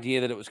no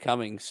idea that it was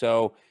coming.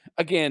 So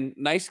again,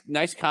 nice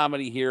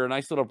comedy here, a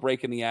nice little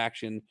break in the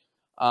action,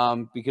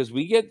 because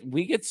we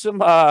get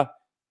some action.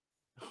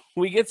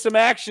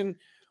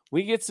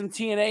 We get some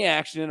TNA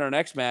action in our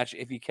next match.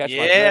 If you catch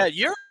my drift.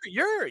 You're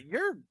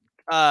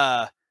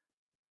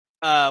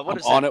what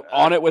is on it?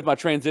 On it with my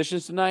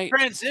transitions tonight.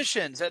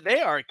 Transitions, they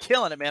are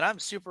killing it, man. I'm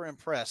super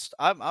impressed.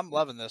 I'm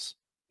loving this.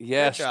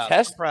 Yes,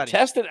 Test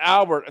and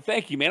Albert.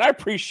 Thank you, man. I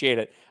appreciate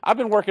it. I've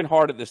been working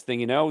hard at this thing,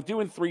 you know,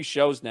 doing 3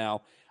 shows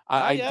now.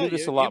 I do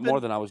this a lot more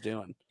than I was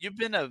doing. You've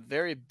been a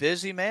very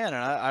busy man,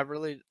 and I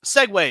really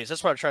segues.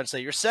 That's what I'm trying to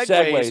say. Your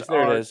segues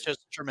are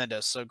just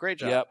tremendous. So great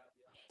job. Yep.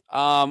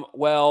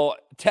 Well,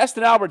 Test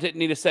and Albert didn't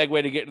need a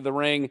segue to get to the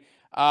ring.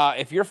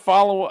 If you're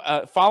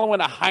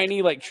following a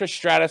Heine like Trish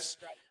Stratus,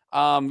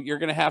 you're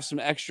going to have some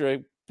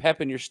extra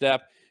pep in your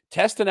step.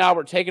 Test and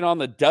Albert taking on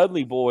the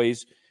Dudley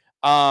Boys.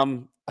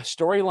 A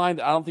storyline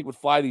that I don't think would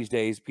fly these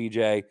days,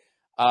 PJ.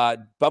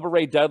 Bubba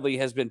Ray Dudley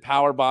has been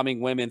power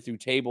bombing women through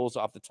tables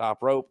off the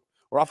top rope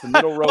or off the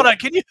middle rope. Hold on,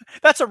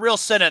 that's a real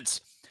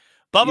sentence.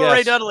 Bubba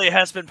Ray Dudley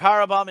has been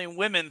power bombing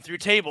women through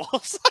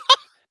tables.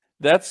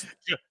 This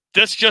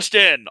just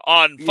in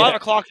on 5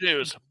 o'clock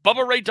news.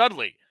 Bubba Ray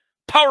Dudley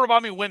power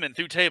bombing women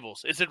through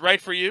tables. Is it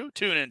right for you?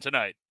 Tune in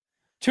tonight.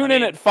 Tune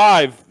in at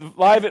 5,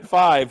 live at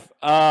 5.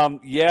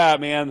 Yeah,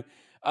 man.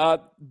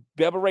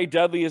 Bubba Ray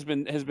Dudley has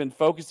been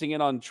focusing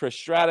in on Trish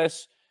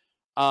Stratus.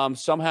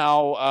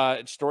 Somehow,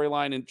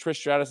 storyline and Trish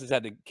Stratus has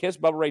had to kiss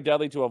Bubba Ray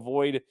Dudley to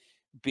avoid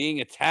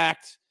being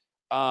attacked.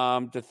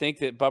 To think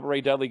that Bubba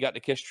Ray Dudley got to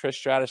kiss Trish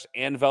Stratus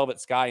and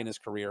Velvet Sky in his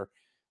career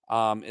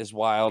is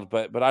wild.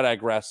 But I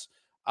digress.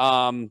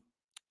 The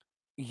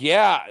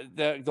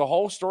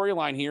whole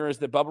storyline here is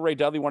that Bubba Ray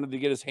Dudley wanted to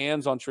get his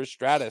hands on Trish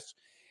Stratus,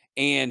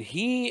 and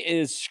he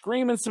is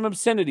screaming some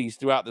obscenities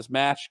throughout this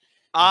match.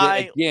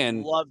 I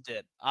loved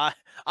it. I'm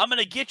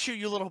gonna get you,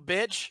 you little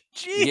bitch.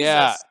 Jesus.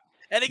 Yeah.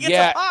 And it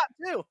gets hot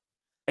too.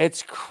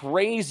 It's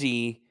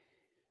crazy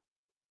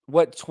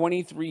what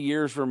 23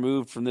 years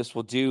removed from this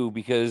will do,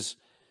 because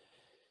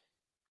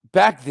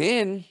back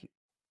then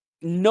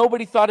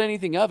nobody thought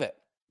anything of it.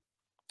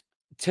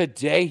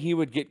 Today he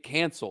would get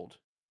canceled.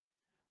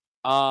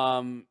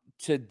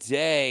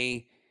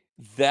 Today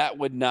that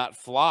would not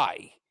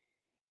fly.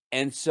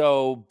 And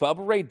so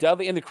Bubba Ray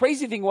Dudley, and the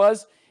crazy thing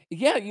was,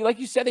 like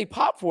you said, they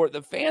pop for it.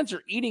 The fans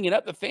are eating it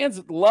up. The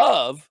fans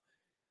love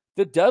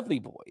the Dudley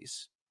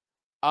Boys.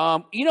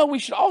 We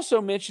should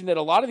also mention that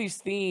a lot of these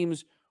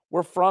themes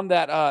were from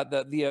that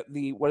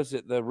the what is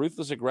it, the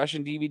Ruthless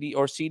Aggression DVD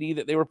or CD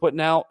that they were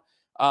putting out,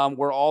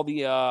 where all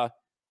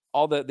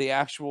the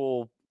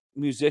actual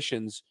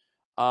musicians,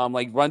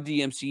 like Run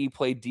DMC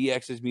played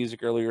DX's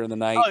music earlier in the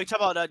night. Oh, you talk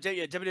about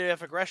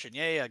WWF Aggression?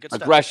 Yeah, good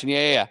stuff. Aggression,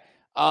 yeah.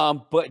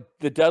 But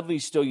the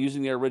Dudley's still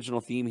using their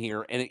original theme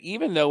here, and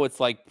even though it's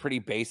like pretty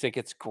basic,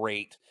 it's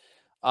great.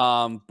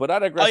 But I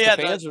digress. Oh yeah,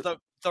 The fans are,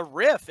 the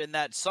riff in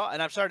that song,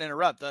 and I'm sorry to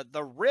interrupt.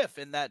 The riff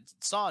in that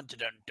song, dun,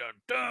 dun,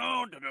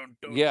 dun, dun, dun,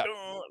 dun, yeah,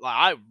 dun, like,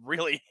 I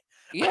really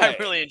yeah.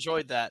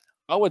 enjoyed that.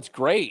 Oh, it's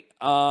great.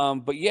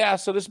 But yeah,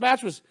 so this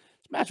match was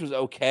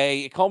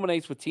okay. It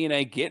culminates with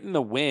TNA getting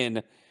the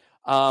win.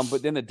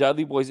 But then the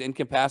Dudley Boys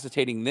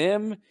incapacitating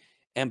them,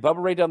 and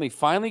Bubba Ray Dudley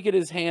finally get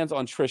his hands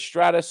on Trish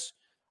Stratus.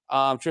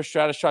 Trish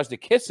Stratus tries to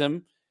kiss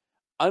him.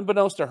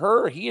 Unbeknownst to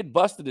her, he had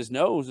busted his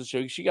nose, and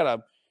so she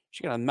got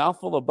a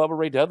mouthful of Bubba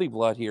Ray Dudley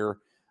blood here.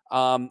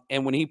 And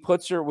when he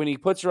puts her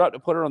up to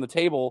put her on the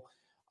table,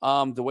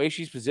 the way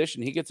she's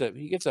positioned, he gets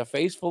a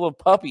face full of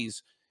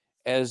puppies,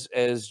 as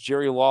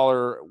Jerry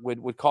Lawler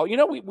would call. You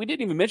know, we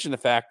didn't even mention the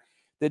fact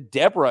that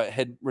Deborah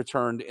had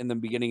returned in the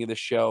beginning of the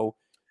show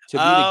to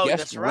be the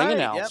guest ring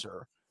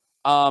announcer.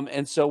 Yep.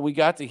 And so we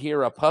got to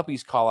hear a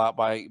puppies call out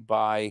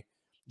by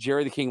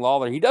Jerry the King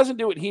Lawler. He doesn't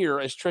do it here,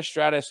 as Trish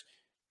Stratus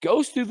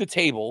goes through the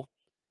table,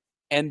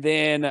 and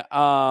then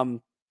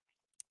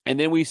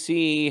we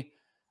see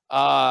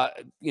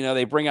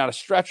they bring out a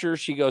stretcher.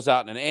 She goes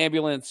out in an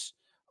ambulance.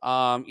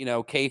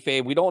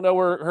 Kayfabe. We don't know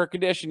her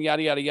condition,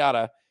 yada yada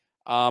yada.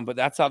 But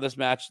that's how this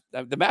match.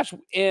 The match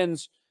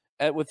ends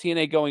with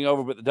TNA going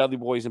over, but the Dudley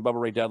Boys and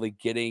Bubba Ray Dudley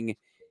getting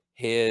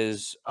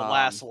his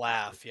last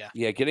laugh.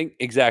 Yeah, getting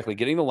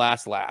the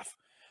last laugh.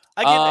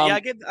 I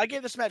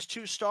gave this match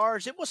 2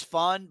 stars. It was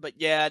fun, but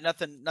yeah,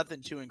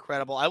 nothing too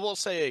incredible. I will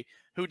say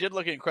who did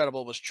look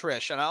incredible was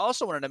Trish, and I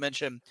also wanted to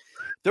mention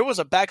there was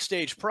a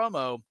backstage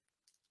promo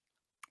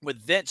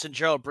with Vince and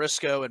Gerald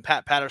Briscoe and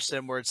Pat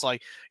Patterson where it's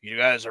like, you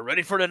guys are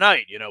ready for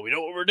tonight. We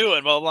know what we're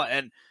doing, blah, blah, blah.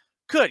 And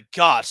good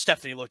God,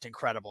 Stephanie looked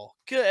incredible.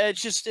 Good.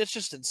 It's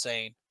just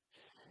insane.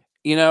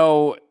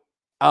 I'm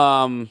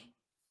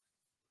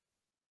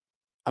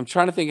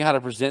trying to think how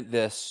to present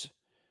this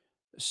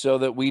so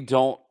that we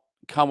don't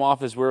come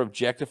off as we're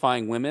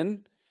objectifying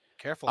women.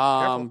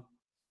 Careful.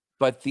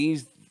 But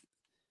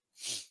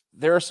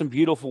there are some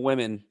beautiful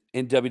women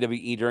in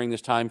WWE during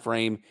this time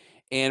frame.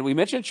 And we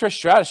mentioned Trish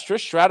Stratus.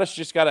 Trish Stratus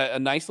just got a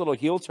nice little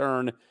heel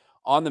turn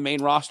on the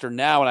main roster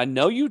now. And I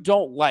know you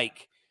don't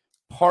like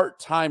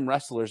part-time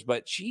wrestlers,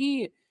 but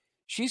she's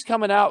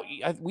coming out.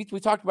 We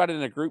talked about it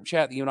in a group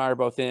chat that you and I are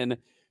both in.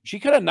 She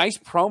cut a nice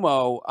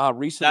promo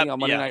recently on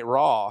Monday Night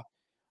Raw.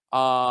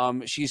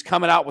 She's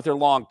coming out with her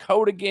long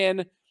coat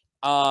again.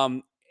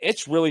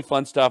 It's really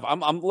fun stuff.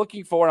 I'm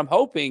looking forward. I'm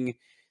hoping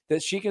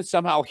that she can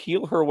somehow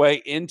heel her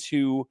way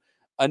into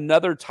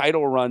another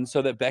title run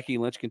so that Becky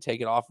Lynch can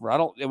take it off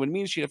her. It would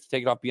mean she'd have to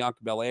take it off Bianca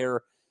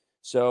Belair.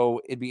 So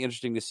it'd be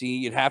interesting to see.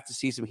 You'd have to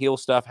see some heel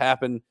stuff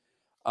happen.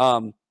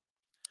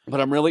 But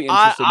I'm really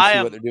interested to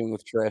see what they're doing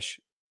with Trish.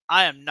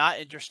 I am not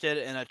interested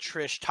in a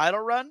Trish title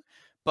run,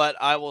 but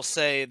I will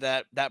say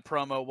that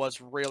promo was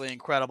really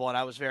incredible, and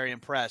I was very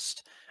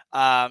impressed.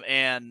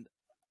 And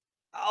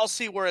I'll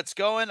see where it's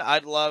going.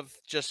 I'd love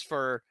just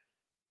for,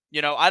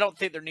 I don't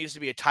think there needs to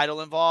be a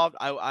title involved.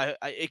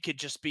 It could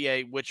just be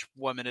a which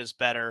woman is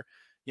better,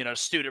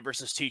 student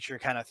versus teacher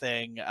kind of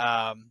thing,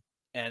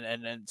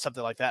 and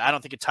something like that. I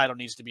don't think a title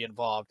needs to be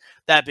involved.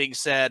 That being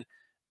said,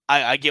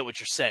 I get what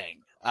you're saying.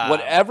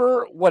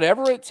 Whatever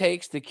it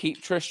takes to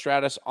keep Trish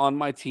Stratus on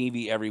my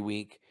TV every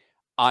week,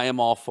 I am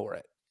all for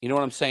it. You know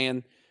what I'm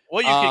saying?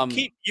 Well,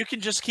 you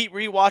can just keep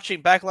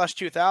rewatching Backlash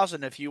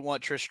 2000 if you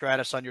want Trish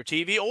Stratus on your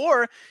TV,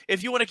 or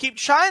if you want to keep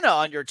China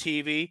on your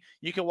TV,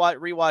 you can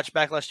rewatch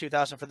Backlash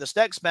 2000 for this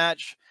next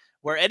match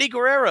where Eddie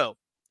Guerrero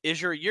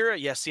is your Euro.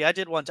 Yeah, see, I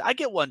did one. I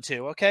get one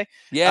too. Okay.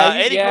 Yeah.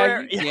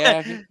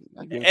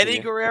 Eddie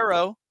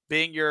Guerrero,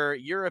 being your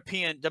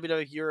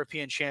WWE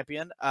European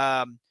champion,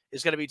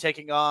 is going to be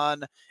taking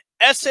on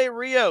Essa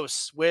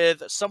Rios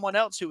with someone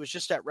else who was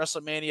just at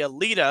WrestleMania,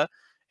 Lita,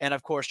 and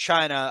of course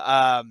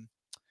China.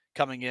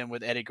 Coming in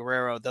with Eddie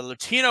Guerrero, the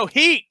Latino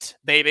Heat,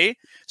 baby.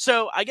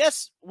 So I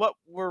guess what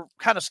we're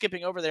kind of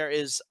skipping over there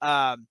is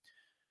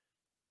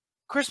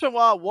Chris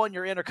Benoit won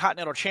your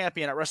Intercontinental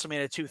Champion at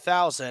WrestleMania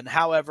 2000.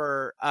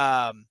 However,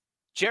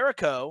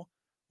 Jericho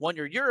won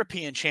your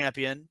European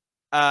Champion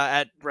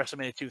at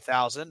WrestleMania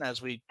 2000,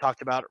 as we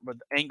talked about, with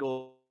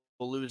Angle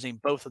losing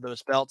both of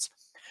those belts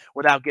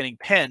without getting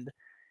pinned.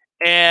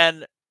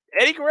 And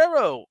Eddie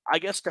Guerrero, I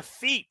guess,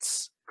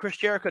 defeats Chris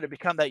Jericho to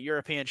become that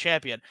European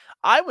champion.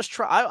 I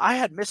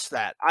had missed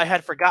that. I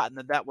had forgotten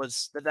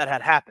that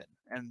had happened,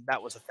 and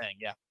that was a thing.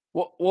 Yeah.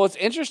 Well, it's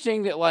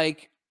interesting that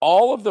like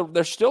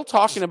they're still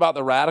talking about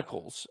the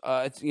Radicals.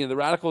 The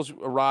Radicals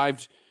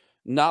arrived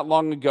not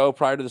long ago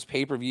prior to this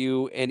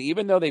pay-per-view, and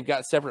even though they've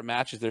got separate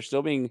matches, they're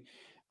still being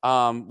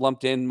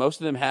lumped in. Most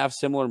of them have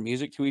similar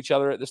music to each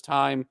other at this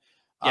time.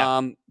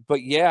 Yeah.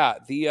 But yeah,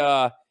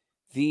 the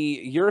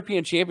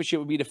European Championship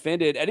would be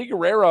defended. Eddie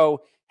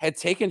Guerrero had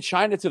taken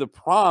China to the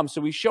prom,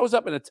 so he shows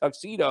up in a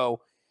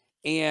tuxedo,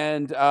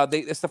 and I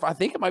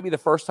think it might be the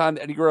first time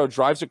that Eddie Guerrero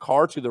drives a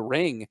car to the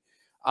ring,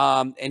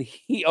 and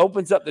he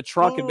opens up the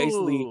trunk and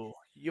basically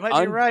you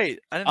might be right.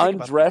 I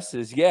didn't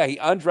undresses. Yeah, he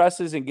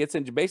undresses and gets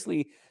into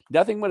basically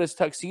nothing but his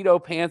tuxedo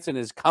pants and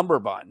his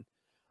cummerbund.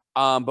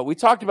 But we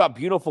talked about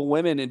beautiful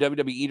women in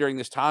WWE during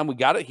this time. We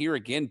got it here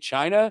again.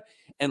 Chyna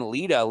and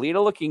Lita.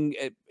 Lita looking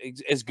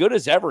as good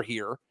as ever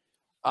here.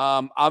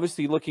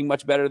 Obviously looking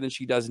much better than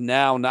she does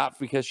now, not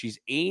because she's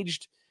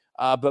aged,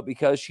 but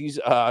because she's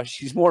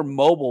more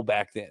mobile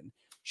back then.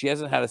 She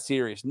hasn't had a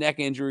serious neck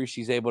injury.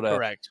 She's able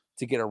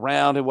to get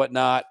around and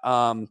whatnot.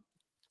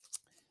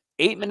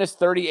 8 minutes,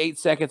 38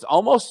 seconds,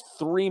 almost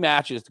 3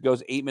 matches. It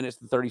goes 8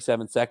 minutes and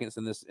 37 seconds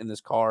in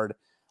this card.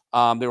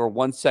 They were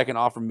 1 second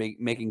off from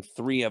making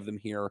 3 of them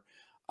here.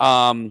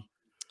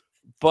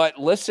 But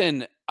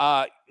listen,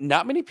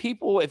 not many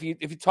people, if you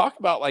talk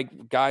about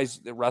like guys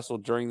that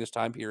wrestled during this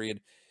time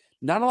period,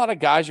 not a lot of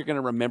guys are going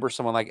to remember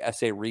someone like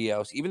S.A.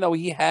 Rios, even though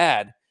he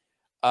had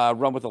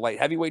run with the light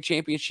heavyweight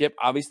championship.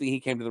 Obviously,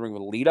 he came to the ring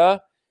with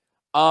Lita.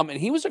 And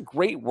he was a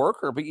great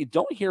worker, but you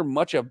don't hear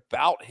much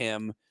about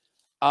him.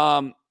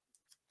 PJ,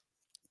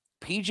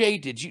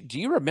 do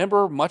you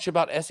remember much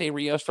about S.A.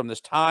 Rios from this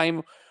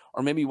time,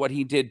 or maybe what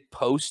he did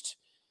post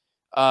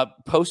his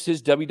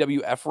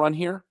WWF run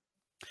here?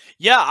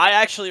 Yeah, I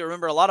actually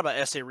remember a lot about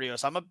S.A.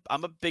 Rios. I'm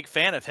a big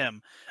fan of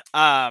him.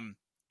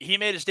 He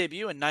made his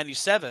debut in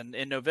 '97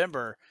 in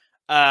November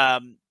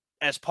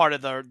as part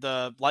of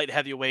the light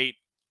heavyweight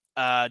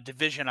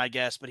division, I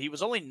guess. But he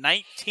was only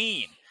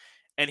 19,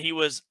 and he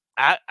was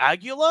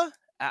Aguila.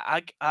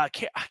 I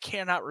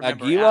cannot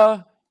remember.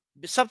 Aguila,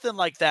 something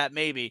like that,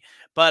 maybe.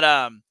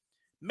 But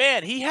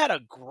man, he had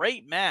a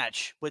great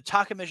match with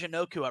Taka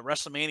Michinoku at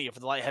WrestleMania for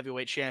the light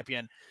heavyweight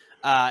champion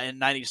in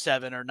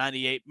 '97 or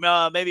 '98.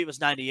 Maybe it was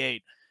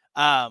 '98.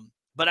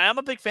 But I am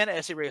a big fan of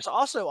S.A. Rios.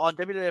 Also on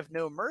WWF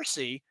No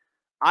Mercy,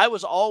 I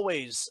was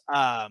always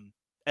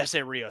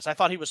S.A. Rios. I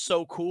thought he was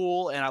so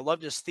cool, and I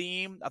loved his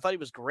theme. I thought he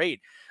was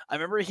great. I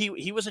remember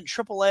he was in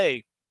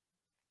AAA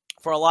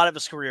for a lot of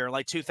his career,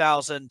 like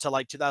 2000 to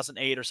like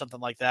 2008 or something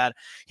like that.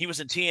 He was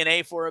in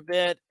TNA for a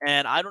bit,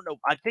 and I don't know.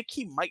 I think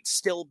he might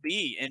still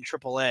be in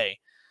AAA,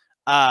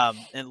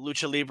 in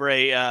Lucha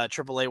Libre,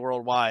 AAA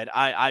Worldwide.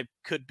 I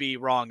could be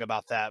wrong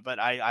about that, but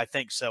I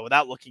think so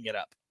without looking it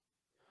up.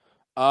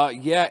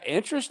 Yeah,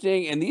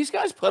 interesting. And these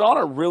guys put on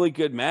a really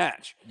good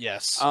match.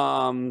 Yes.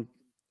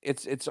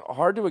 It's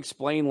hard to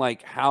explain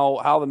like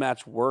how the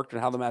match worked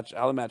and how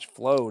the match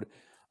flowed.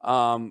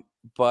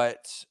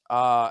 But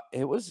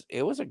it was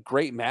a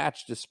great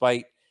match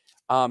despite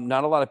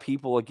not a lot of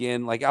people,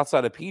 again, like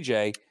outside of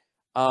PJ.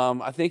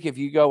 I think if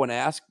you go and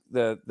ask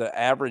the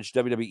average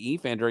WWE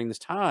fan during this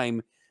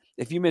time,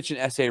 if you mention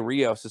S.A.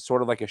 Rios, it's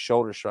sort of like a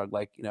shoulder shrug,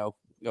 like,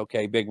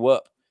 okay, big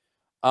whoop.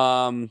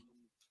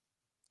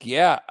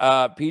 Yeah,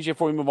 PJ,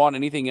 before we move on,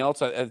 anything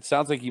else? It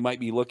sounds like you might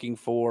be looking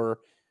for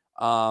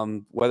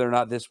whether or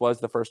not this was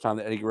the first time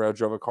that Eddie Guerrero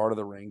drove a car to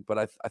the ring, but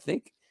I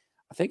think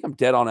I'm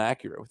dead on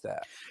accurate with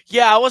that.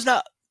 Yeah, I was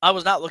not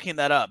looking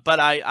that up, but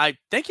I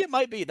think it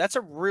might be. That's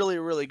a really,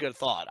 really good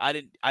thought. I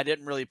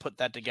didn't really put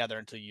that together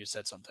until you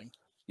said something.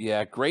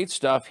 Yeah, great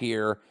stuff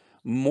here.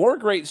 More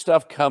great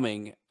stuff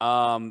coming.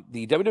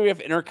 The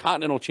WWF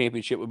Intercontinental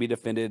Championship will be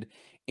defended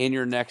in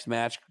your next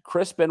match.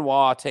 Chris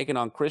Benoit taking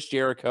on Chris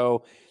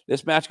Jericho.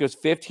 This match goes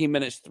 15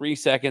 minutes, 3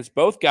 seconds.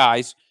 Both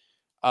guys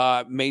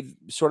made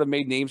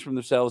names for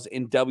themselves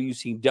in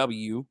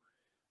WCW.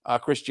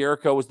 Chris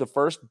Jericho was the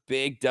first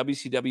big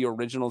WCW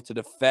original to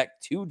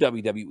defect to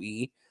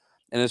WWE,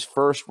 and his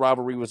first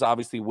rivalry was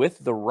obviously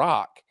with The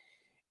Rock.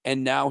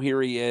 And now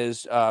here he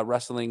is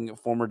wrestling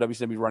former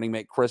WCW running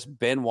mate Chris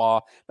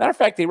Benoit. Matter of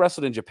fact, they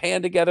wrestled in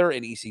Japan together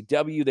in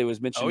ECW. They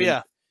was mentioned. Oh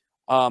yeah.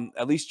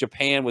 At least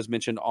Japan was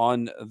mentioned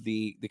on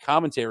the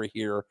commentary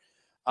here.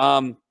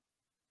 I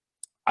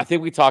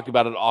think we talked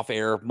about it off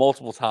air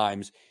multiple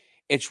times.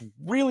 It's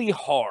really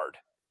hard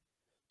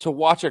to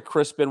watch a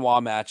Chris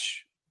Benoit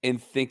match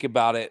and think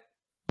about it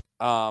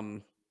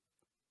for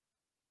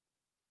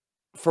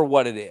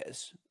what it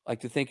is.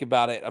 Like, to think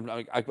about it,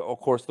 of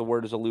course, the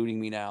word is eluding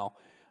me now.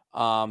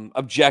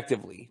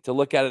 Objectively, to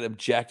look at it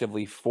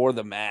objectively for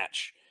the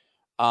match.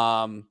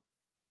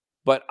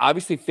 But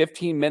obviously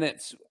 15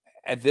 minutes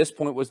at this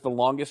point was the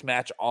longest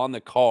match on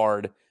the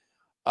card.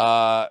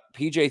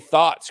 PJ,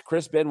 thoughts?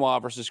 Chris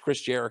Benoit versus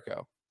Chris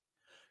Jericho.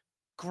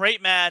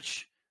 Great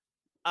match.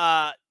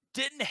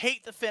 Didn't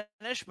hate the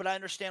finish, but I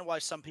understand why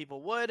some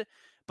people would.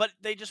 But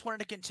they just wanted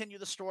to continue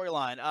the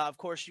storyline. Of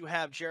course, you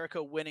have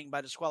Jericho winning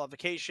by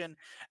disqualification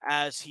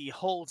as he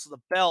holds the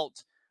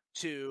belt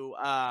to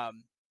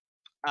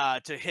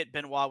hit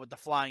Benoit with the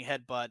flying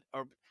headbutt.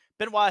 Or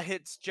Benoit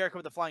hits Jericho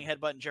with the flying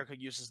headbutt, and Jericho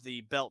uses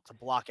the belt to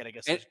block it, I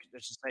guess I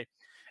should say.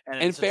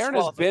 And in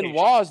fairness,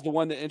 Benoit is the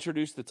one that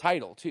introduced the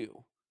title,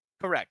 too.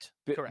 Correct.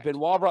 Correct.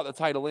 Benoit brought the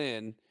title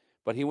in,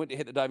 but he went to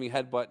hit the diving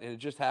headbutt, and it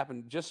just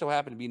so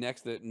happened to be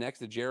next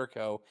to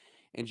Jericho,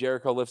 and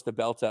Jericho lifts the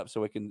belt up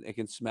so it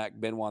can smack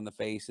Benoit in the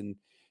face. And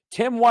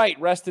Tim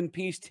White, rest in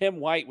peace, Tim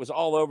White was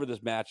all over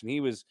this match, and he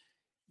was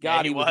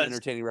an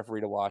entertaining referee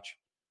to watch.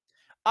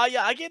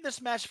 Yeah, I gave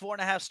this match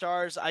 4.5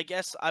 stars. I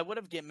guess I would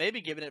have maybe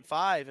given it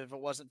 5 if it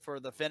wasn't for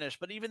the finish.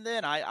 But even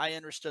then, I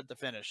understood the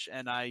finish,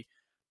 and I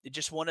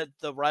just wanted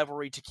the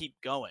rivalry to keep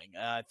going.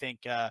 I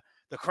think the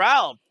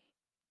crowd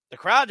The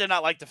crowd did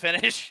not like the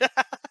finish,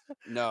 but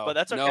No,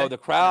 that's no, okay. the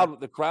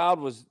crowd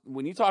was,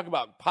 when you talk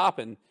about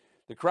popping,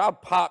 the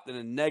crowd popped in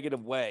a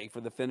negative way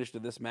for the finish to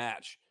this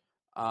match.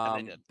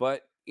 And they did.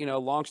 But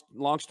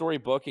long story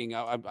booking,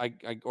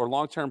 or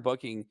long term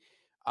booking,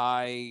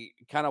 I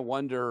kind of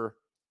wonder,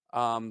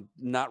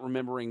 not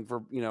remembering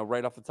for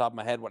right off the top of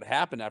my head what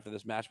happened after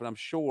this match, but I'm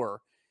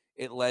sure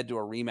it led to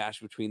a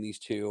rematch between these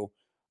two.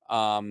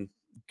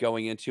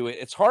 Going into it,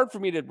 it's hard for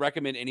me to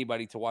recommend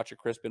anybody to watch a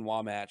Chris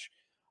Benoit match,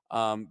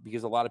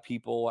 because a lot of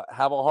people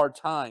have a hard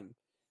time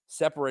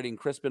separating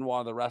Chris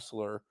Benoit, the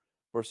wrestler,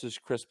 versus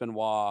Chris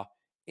Benoit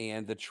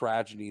and the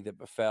tragedy that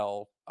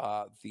befell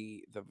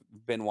the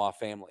Benoit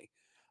family.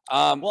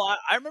 Well,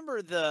 I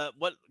remember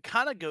what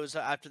kind of goes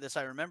after this.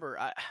 I remember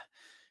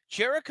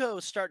Jericho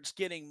starts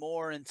getting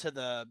more into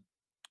the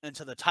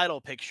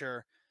title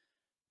picture,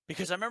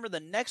 because I remember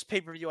the next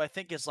pay per view I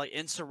think is like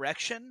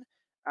Insurrection,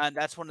 and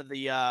that's one of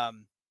the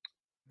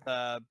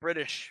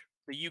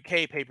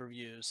UK pay per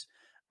views.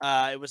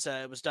 It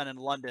was done in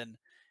London,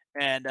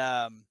 and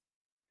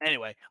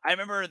anyway, I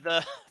remember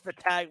the the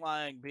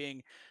tagline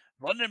being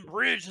 "London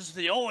Bridge is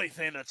the only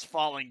thing that's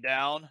falling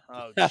down."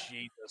 Oh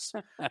Jesus!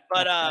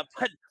 But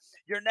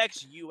your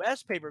next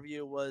US pay per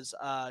view was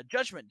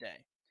Judgment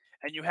Day,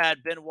 and you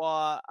had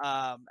Benoit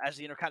as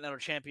the Intercontinental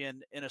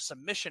Champion in a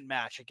submission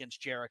match against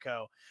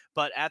Jericho.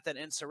 But at that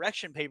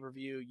Insurrection pay per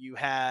view, you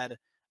had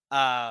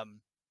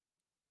um,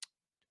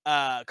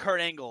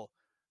 Kurt Angle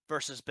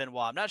versus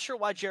Benoit. I'm not sure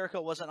why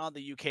Jericho wasn't on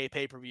the UK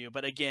pay per view,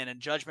 but again, in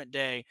Judgment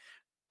Day,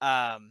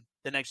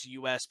 the next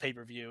US pay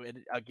per view, and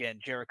again,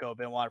 Jericho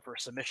Benoit for a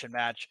submission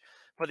match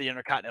for the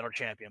Intercontinental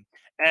Champion.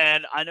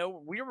 And I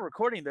know we were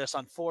recording this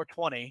on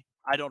 420.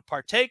 I don't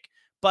partake,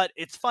 but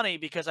it's funny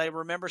because I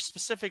remember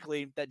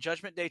specifically that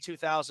Judgment Day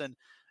 2000,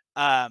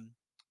 there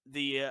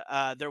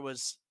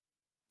was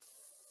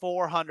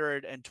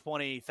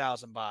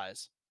 420,000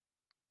 buys.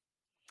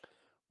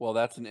 Well,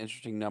 that's an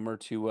interesting number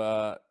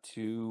to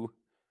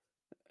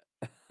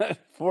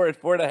for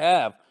it to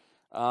have.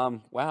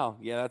 Wow,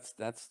 yeah,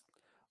 that's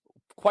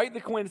quite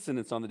the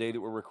coincidence on the day that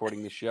we're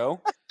recording the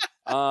show.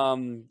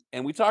 And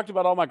we talked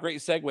about all my great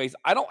segues.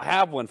 I don't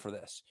have one for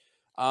this.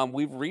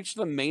 We've reached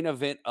the main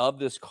event of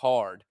this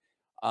card.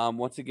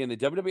 Once again, the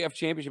WWF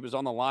Championship is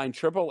on the line.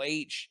 Triple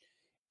H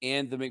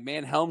and the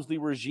McMahon Helmsley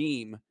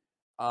regime,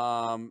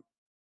 putting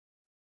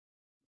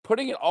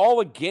it all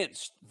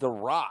against The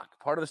Rock.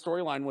 Part of the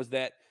storyline was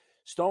that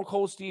Stone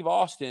Cold Steve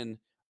Austin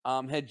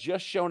had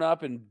just shown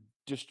up and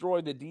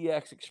destroyed the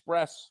DX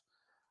Express.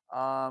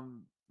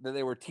 That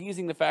they were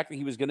teasing the fact that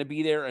he was going to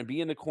be there and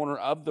be in the corner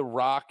of The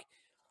Rock.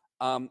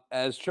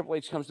 As Triple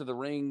H comes to the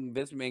ring,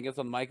 Vince McMahon gets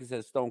on the mic and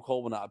says Stone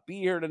Cold will not be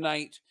here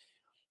tonight.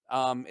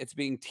 It's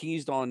being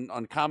teased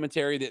on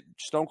commentary that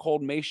Stone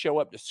Cold may show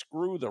up to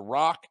screw The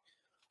Rock.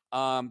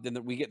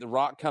 Then we get The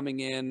Rock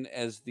coming in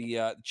as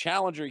the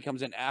challenger. He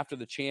comes in after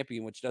the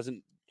champion, which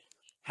doesn't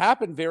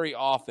happen very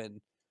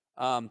often.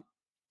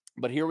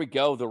 But here we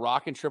go. The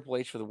Rock and Triple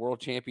H for the World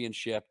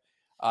Championship.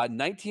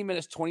 19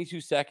 minutes, 22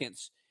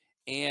 seconds.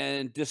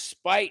 And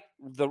despite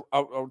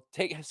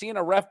seeing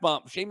a ref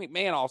bump, Shane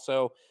McMahon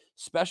also,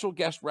 special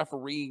guest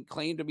referee,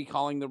 claimed to be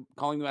calling the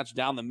match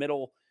down the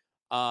middle.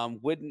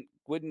 Wouldn't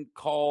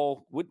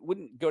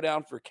go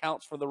down for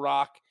counts for The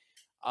Rock.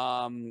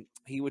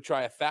 He would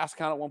try a fast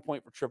count at one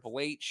point for Triple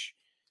H.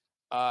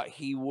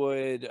 He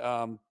would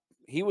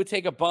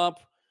take a bump.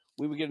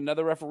 We would get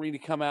another referee to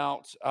come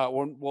out.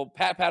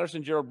 Pat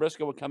Patterson, Gerald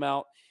Briscoe would come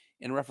out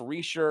in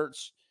referee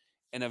shirts.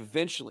 And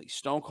eventually,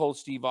 Stone Cold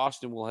Steve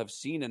Austin will have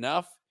seen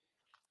enough,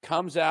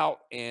 comes out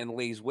and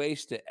lays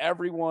waste to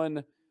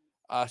everyone,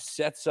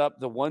 sets up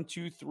the 1,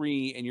 2,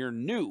 3, and your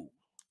new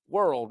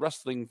World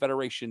Wrestling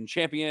Federation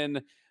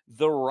champion,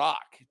 The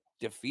Rock,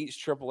 defeats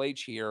Triple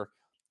H here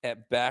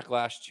at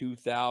Backlash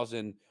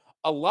 2000.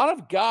 A lot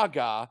of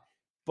gaga,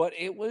 but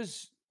it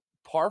was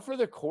par for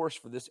the course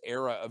for this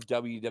era of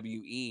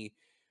WWE.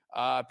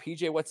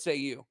 PJ, what say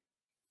you?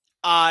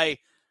 I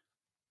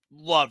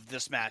loved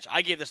this match.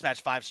 I gave this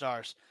match 5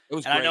 stars. It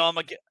was and great.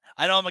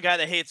 I know I'm a guy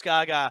that hates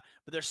Gaga,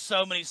 but there's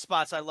so many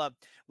spots I love.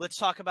 Let's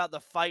talk about the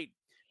fight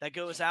that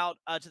goes out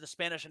to the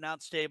Spanish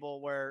announce table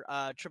where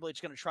Triple H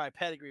is going to try a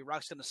pedigree.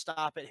 Rock's going to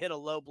stop it, hit a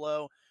low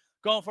blow,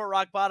 going for a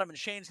rock bottom, and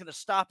Shane's going to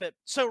stop it.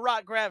 So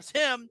Rock grabs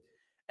him,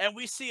 and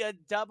we see a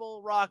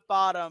double rock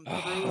bottom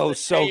through the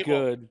so table.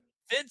 Good.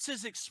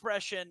 Vince's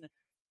expression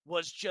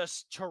was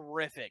just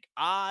terrific.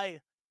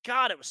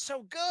 God, it was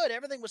so good.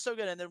 Everything was so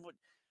good. And then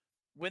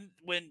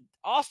when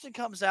Austin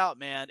comes out,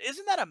 man,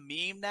 isn't that a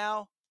meme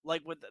now?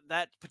 Like with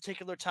that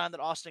particular time that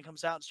Austin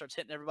comes out and starts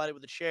hitting everybody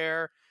with a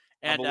chair.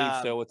 And,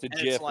 I believe so. It's a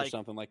GIF like, or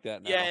something like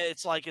that now. Yeah,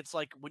 it's like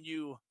when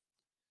you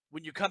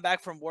come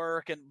back from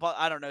work but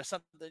I don't know,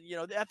 something,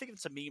 I think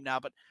it's a meme now,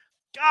 but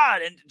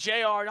God, and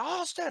JR,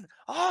 Austin,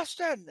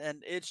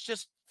 and it's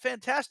just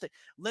fantastic.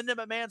 Linda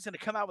McMahon's going to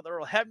come out with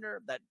Earl Hebner,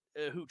 that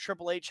who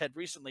Triple H had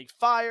recently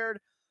fired.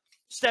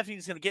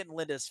 Stephanie's going to get in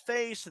Linda's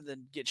face and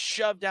then get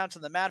shoved down to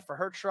the mat for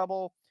her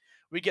trouble.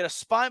 We get a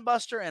spine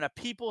buster and a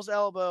people's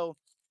elbow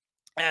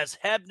as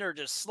Hebner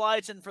just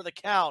slides in for the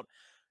count.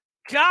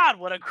 God,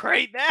 what a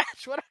great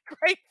match! What a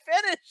great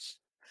finish!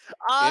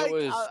 I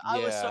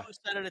was so yeah.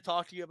 excited to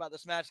talk to you about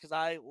this match because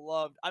I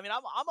loved. I mean,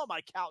 I'm on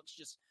my couch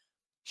just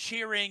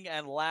cheering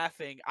and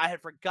laughing. I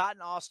had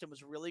forgotten Austin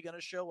was really going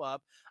to show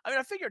up. I mean,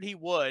 I figured he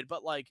would,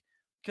 but like,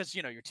 because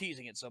you're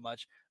teasing it so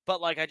much.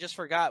 But like, I just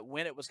forgot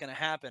when it was going to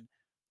happen.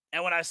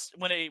 And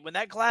when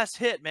that glass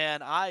hit,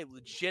 man, I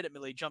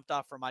legitimately jumped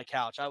off from my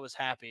couch. I was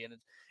happy, and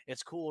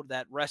it's cool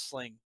that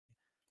wrestling,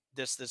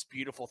 this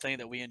beautiful thing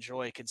that we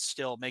enjoy, can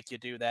still make you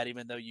do that,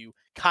 even though you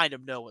kind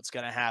of know what's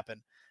going to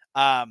happen.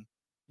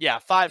 Yeah,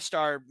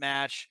 5-star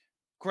match,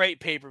 great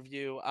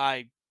pay-per-view.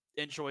 I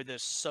enjoyed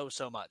this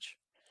so much.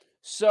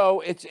 So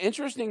it's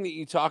interesting that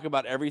you talk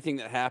about everything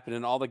that happened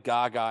and all the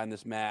gaga in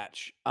this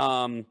match.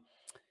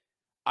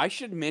 I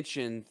should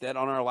mention that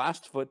on our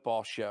last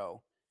football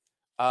show,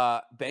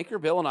 Banker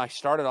Bill and I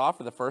started off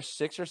for the first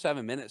 6 or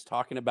 7 minutes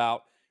talking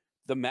about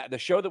the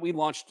show that we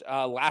launched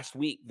last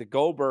week, the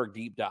Goldberg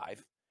deep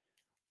dive.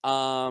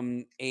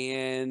 And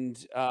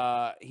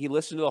he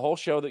listened to the whole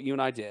show that you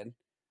and I did.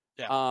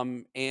 Yeah.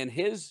 And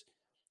his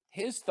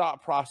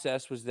thought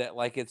process was that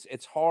like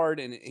it's hard,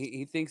 and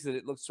he thinks that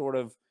it looks sort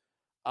of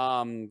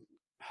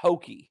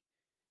hokey,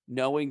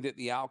 knowing that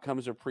the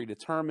outcomes are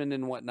predetermined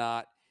and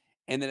whatnot,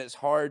 and that it's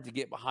hard to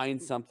get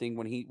behind something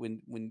when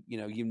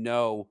you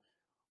know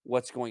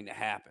what's going to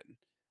happen.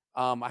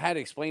 I had to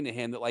explain to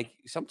him that like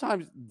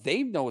sometimes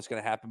they know what's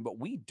going to happen, but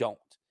we don't.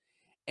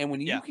 And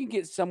when you Yeah. can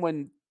get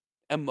someone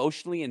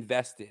emotionally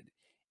invested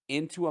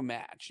into a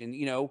match, and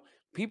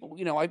people,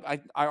 I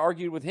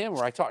argued with him,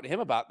 or I talked to him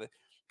about that.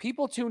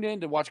 People tuned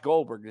in to watch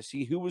Goldberg to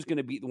see who was going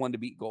to be the one to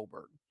beat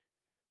Goldberg,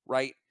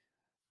 right?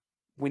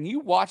 When you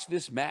watch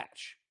this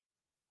match,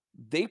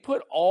 they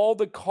put all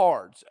the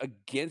cards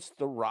against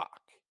The Rock.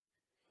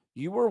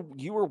 You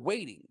were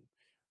waiting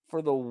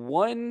for the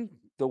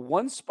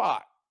one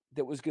spot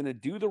that was going to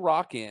do The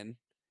Rock in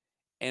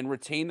and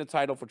retain the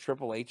title for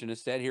Triple H, and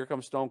instead here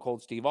comes Stone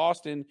Cold Steve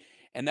Austin,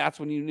 and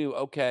that's when you knew,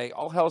 okay,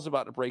 all hell's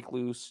about to break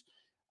loose.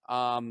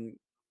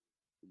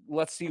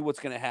 Let's see what's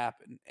going to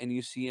happen. And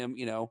you see him,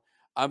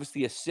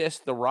 obviously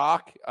assist The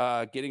Rock,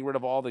 getting rid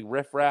of all the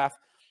riffraff,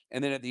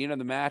 and then at the end of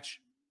the match,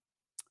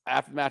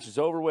 after the match is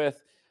over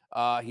with,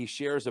 he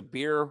shares a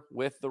beer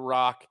with The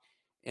Rock,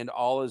 and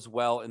all is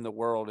well in the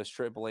world as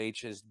Triple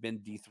H has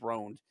been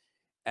dethroned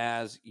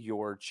as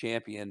your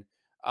champion.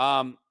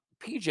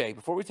 PJ,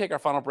 before we take our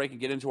final break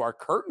and get into our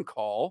curtain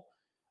call,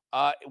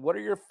 what are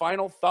your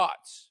final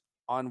thoughts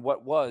on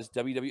what was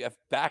WWF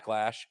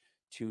Backlash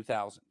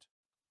 2000?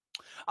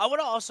 I want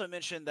to also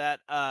mention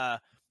that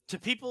to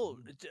people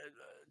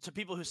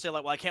who say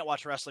like, well, I can't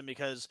watch wrestling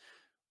because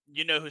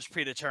you know who's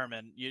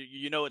predetermined.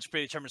 You know it's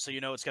predetermined, so you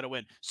know it's going to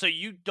win. So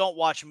you don't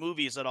watch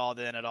movies at all,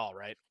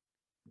 right?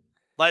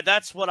 Like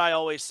that's what I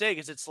always say,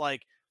 because it's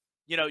like,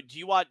 did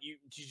you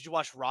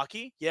watch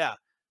Rocky? Yeah.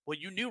 Well,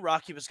 you knew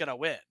Rocky was going to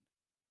win.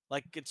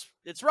 Like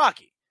it's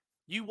Rocky.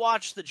 You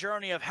watch the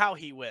journey of how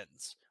he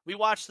wins. We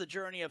watch the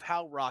journey of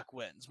how Rock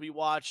wins. We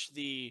watch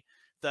the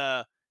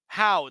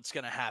how it's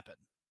going to happen.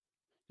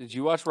 Did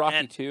you watch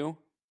Rocky 2?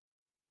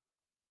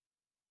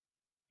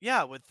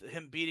 Yeah, with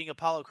him beating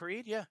Apollo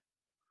Creed. Yeah.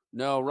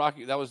 No,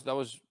 Rocky. That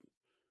was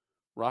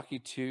Rocky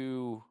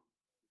 2.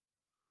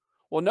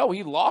 Well, no,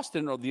 he lost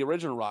in the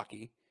original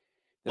Rocky.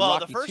 Then Well,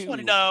 Rocky the first 2,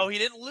 one, no, he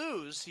didn't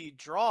lose. He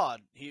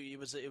drawed. It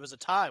was a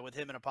tie with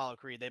him and Apollo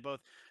Creed. They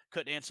both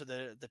couldn't answer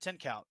the 10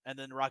 count. And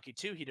then Rocky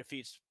 2, he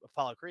defeats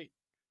Apollo Creed.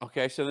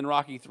 Okay, so then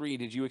Rocky 3,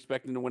 did you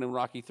expect him to win in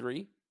Rocky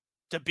 3?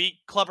 To beat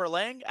Clubber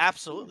Lang?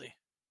 Absolutely.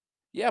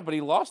 Yeah, but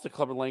he lost to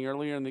Clubber Lang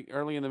early in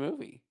the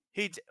movie.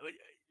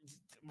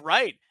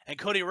 Right. And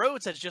Cody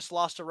Rhodes has just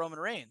lost to Roman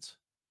Reigns.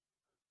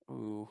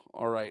 Ooh,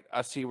 all right.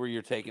 I see where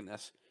you're taking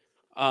this.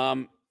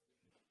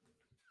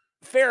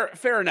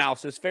 Fair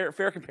analysis, fair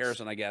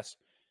comparison, I guess.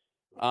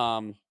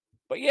 But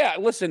yeah,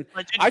 listen.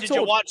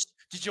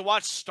 Did you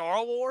watch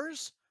Star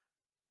Wars?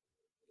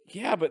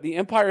 Yeah, but The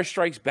Empire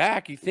Strikes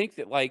Back, you think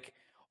that like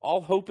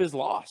all hope is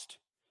lost.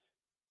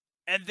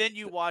 And then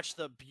you watch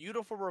the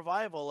beautiful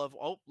revival of,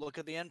 oh, look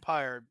at the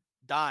Empire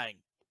dying.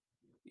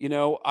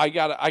 I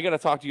gotta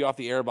talk to you off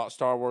the air about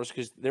Star Wars,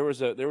 because there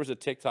was a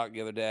TikTok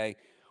the other day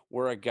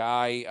where a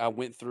guy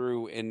went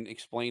through and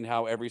explained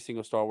how every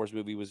single Star Wars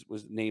movie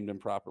was named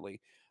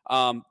improperly.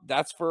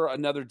 That's for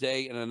another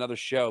day and another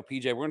show.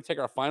 PJ, we're going to take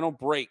our final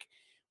break.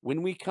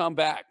 When we come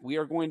back, we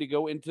are going to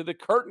go into the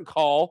curtain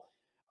call.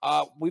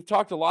 We've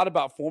talked a lot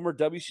about former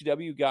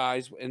WCW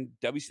guys and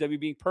WCW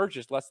being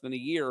purchased less than a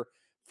year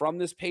from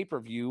this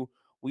pay-per-view.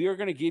 We are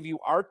going to give you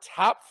our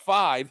top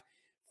 5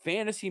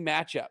 fantasy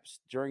matchups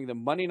during the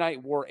Monday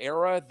Night War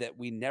era that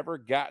we never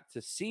got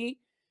to see.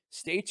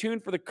 Stay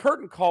tuned for the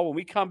curtain call when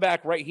we come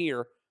back right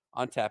here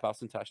on Tap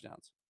House and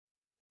Touchdowns.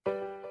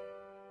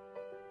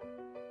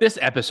 This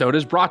episode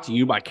is brought to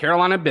you by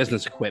Carolina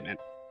Business Equipment.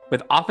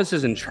 With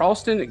offices in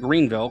Charleston,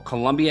 Greenville,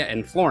 Columbia,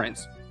 and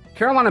Florence,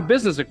 Carolina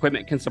Business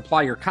Equipment can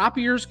supply your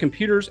copiers,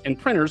 computers, and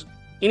printers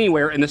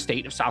anywhere in the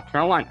state of South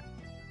Carolina.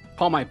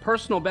 Call my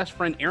personal best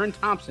friend Aaron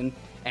Thompson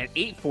at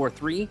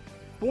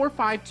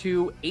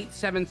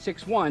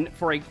 452-8761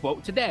 for a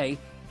quote today,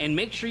 and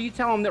make sure you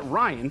tell them that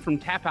Ryan from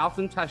Tap Outs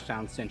and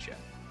Touchdowns sent you.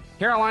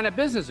 Carolina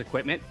Business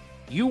Equipment,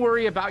 you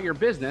worry about your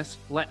business,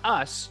 let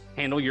us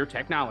handle your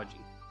technology.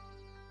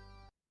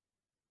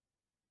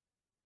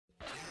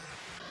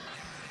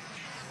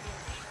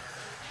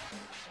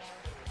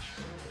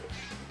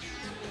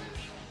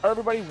 All right,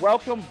 everybody,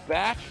 welcome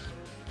back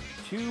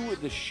to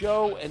the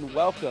show and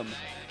welcome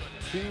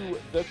to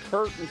the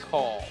Curtain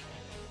Call.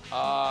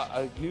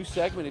 A new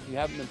segment if you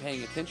haven't been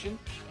paying attention.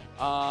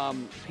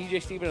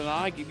 PJ, Steven, and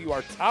I give you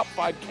our top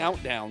 5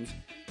 countdowns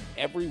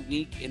every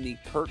week in the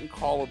Curtain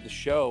Call of the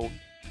show.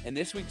 And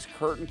this week's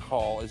Curtain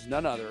Call is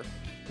none other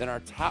than our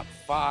top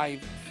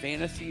 5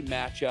 fantasy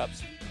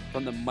matchups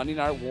from the Monday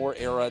Night War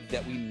era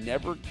that we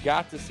never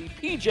got to see.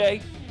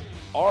 PJ,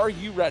 are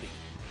you ready?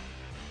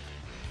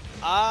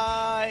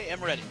 I am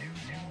ready.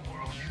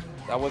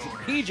 That wasn't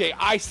PJ.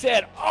 I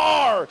said,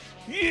 are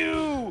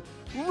you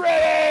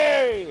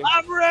ready?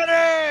 I'm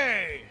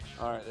ready!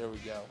 All right, there we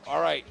go.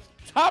 All right,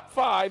 top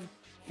 5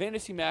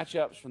 fantasy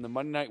matchups from the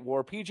Monday Night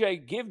War.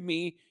 PJ, give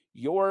me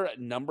your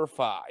number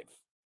 5.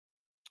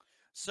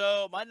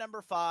 So my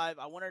number 5,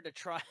 I wanted to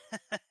try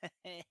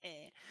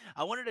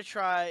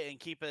and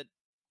keep it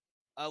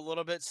a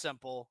little bit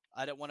simple.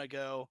 I didn't want to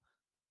go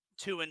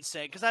too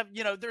insane because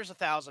there's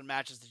 1,000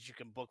 matches that you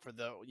can book for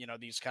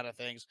these kind of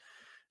things.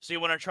 So you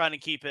want to try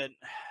and keep it,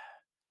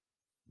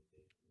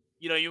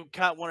 you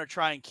kind of want to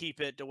try and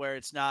keep it to where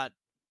it's not,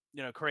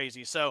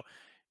 crazy. So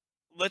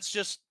let's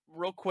just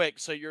real quick.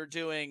 So you're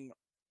doing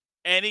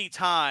any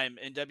time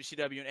in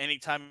WCW and any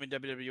time in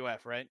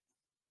WWF, right?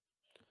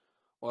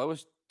 Well, that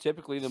was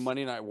typically the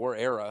Monday Night War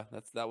era.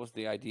 That was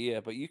the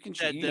idea. But you can,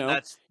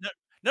 That's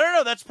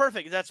no. That's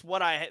perfect. That's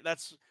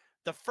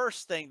the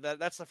first thing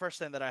that's the first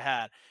thing that I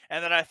had,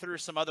 and then I threw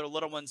some other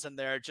little ones in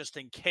there just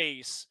in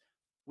case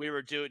we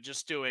were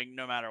doing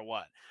no matter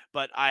what.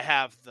 But I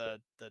have the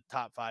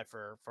top 5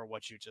 for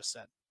what you just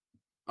said.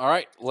 All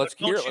right, let's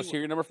hear it. Let's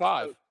hear your number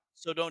 5.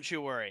 So don't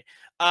you worry.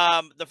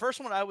 The first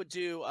one I would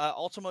do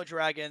Ultimo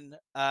Dragon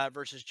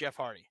versus Jeff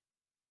Hardy.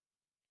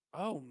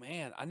 Oh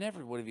man, I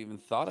never would have even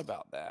thought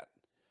about that.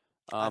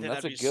 I think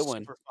That's a that'd be good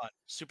one.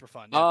 Super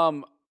fun.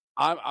 Yeah.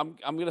 I'm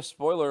gonna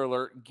spoiler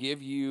alert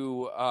give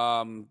you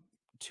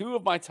 2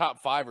 of my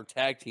top 5 are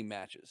tag team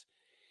matches,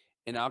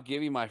 and I'll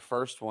give you my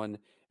first one,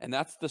 and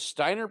that's the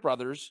Steiner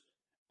brothers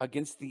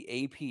against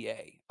the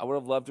APA. I would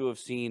have loved to have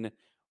seen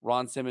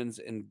Ron Simmons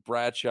and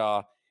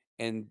Bradshaw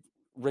and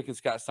Rick and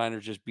Scott Steiner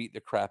just beat the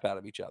crap out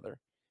of each other.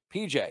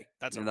 PJ,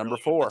 That's your a number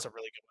really 4. That's a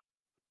really good one.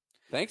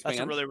 Thanks, man.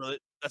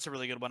 That's a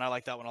really good one. I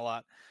like that one a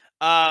lot.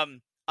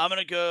 I'm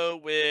gonna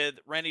go with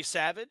Randy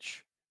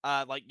Savage,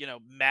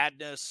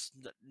 Madness,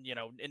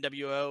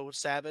 NWO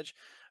Savage,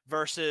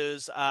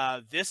 versus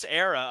this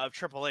era of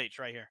Triple H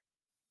right here.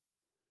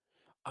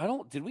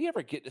 Did we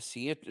ever get to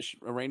see it?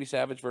 Randy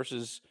Savage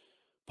versus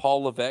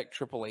Paul Levesque,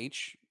 Triple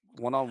H,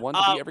 one-on-one?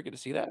 Did we ever get to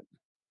see that?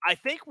 I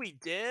think we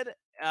did,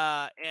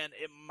 and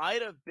it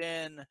might have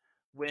been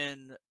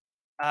when.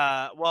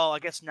 Well, I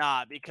guess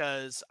not,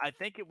 because I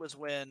think it was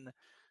when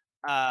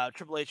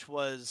Triple H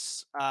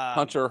was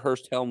Hunter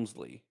Hearst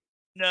Helmsley.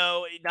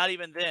 No, not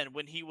even then.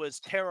 When he was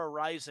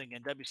terrorizing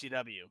in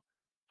WCW.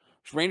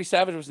 Randy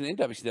Savage was in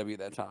WCW at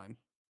that time.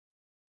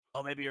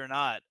 Oh, maybe you're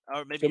not,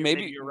 or maybe So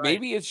maybe you're right.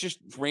 Maybe it's just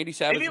Randy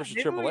Savage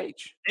versus Triple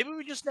H. Maybe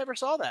we just never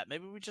saw that.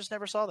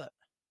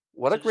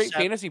 What a great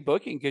fantasy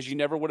booking, because you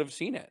never would have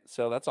seen it.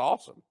 So that's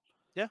awesome.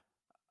 Yeah,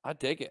 I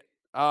dig it.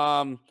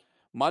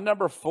 My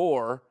number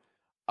 4.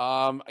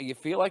 You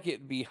feel like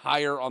it'd be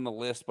higher on the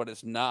list, but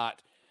it's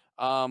not.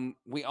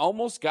 We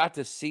almost got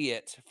to see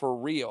it for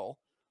real,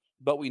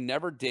 but we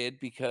never did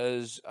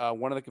because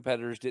one of the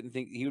competitors didn't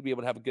think he would be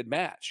able to have a good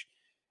match.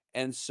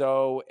 And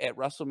so at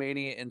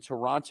WrestleMania in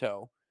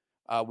Toronto,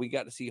 we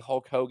got to see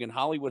Hulk Hogan,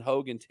 Hollywood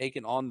Hogan,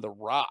 taking on The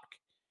Rock.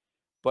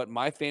 But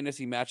my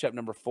fantasy matchup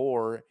number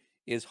 4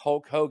 is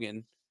Hulk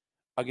Hogan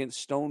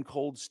against Stone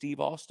Cold Steve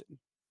Austin.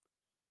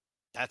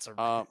 That's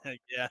a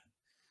yeah.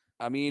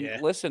 I mean,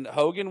 listen,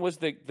 Hogan was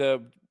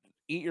the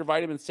eat your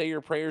vitamins, say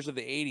your prayers of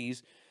the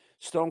 80s.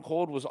 Stone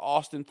Cold was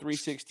Austin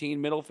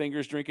 316, middle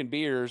fingers drinking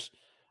beers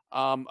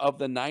of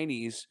the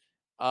 90s.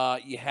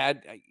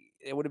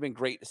 It would have been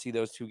great to see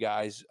those two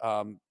guys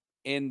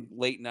in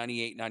late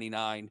 98,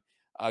 99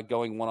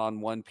 going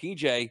one-on-one.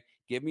 PJ,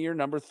 give me your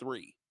number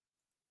 3.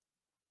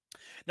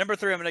 Number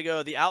 3, I'm going to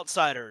go The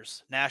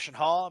Outsiders, Nash and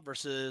Hall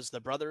versus the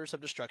Brothers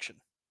of Destruction.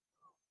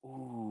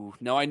 Ooh,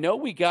 now I know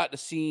we got to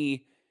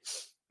see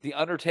The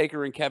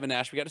Undertaker and Kevin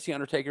Nash. We got to see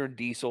Undertaker and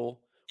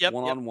Diesel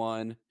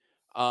one-on-one.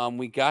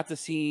 We got to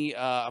see,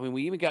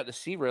 we even got to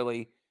see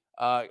really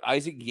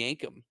Isaac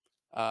Yankem,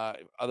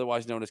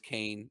 otherwise known as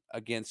Kane,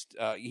 against,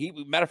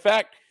 matter of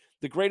fact,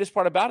 the greatest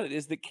part about it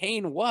is that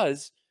Kane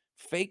was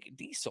fake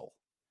Diesel.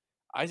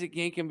 Isaac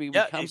Yankem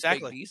becomes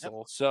fake Diesel.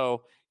 Yep.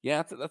 So,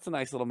 yeah, that's a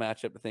nice little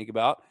matchup to think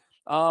about.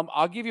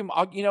 I'll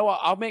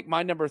make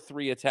my number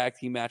 3 a tag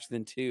team match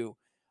then too.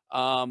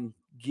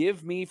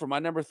 Give me, for my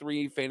number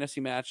 3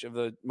 fantasy match of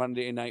the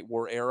Monday Night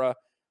War era,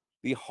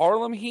 the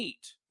Harlem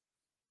Heat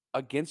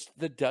against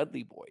the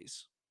Dudley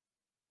Boys.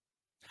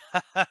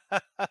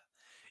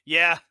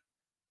 Yeah.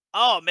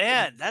 Oh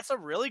man, that's a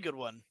really good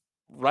one.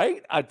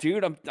 Right?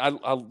 Dude,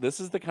 this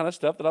is the kind of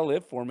stuff that I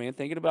live for, man.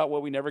 Thinking about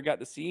what we never got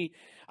to see.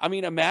 I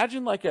mean,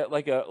 imagine like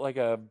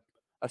a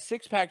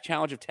six-pack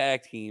challenge of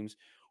tag teams.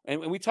 And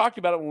we talked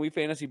about it when we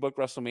fantasy booked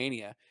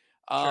WrestleMania.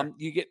 Sure.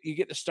 You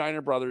get the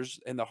Steiner brothers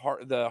and the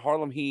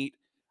Harlem Heat.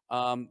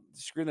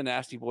 Screw the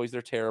Nasty Boys,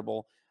 they're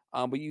terrible.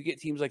 But you get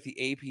teams like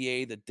the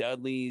APA, the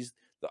Dudleys.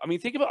 I mean,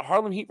 think about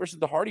Harlem Heat versus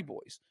the Hardy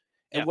Boys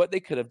and Yeah. what they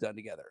could have done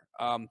together.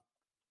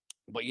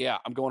 But yeah,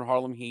 I'm going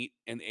Harlem Heat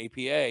and the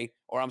APA,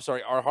 or I'm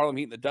sorry, our Harlem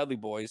Heat and the Dudley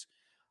Boys.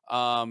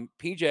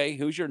 PJ,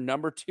 who's your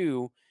number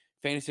 2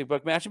 fantasy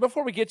book match? And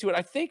before we get to it,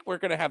 I think we're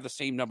going to have the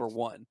same number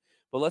 1,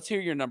 but let's hear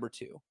your number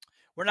 2.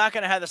 We're not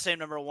going to have the same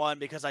number 1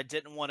 because I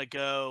didn't want to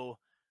go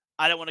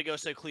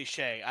so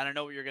cliche. I don't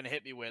know what you're going to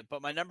hit me with,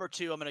 but my number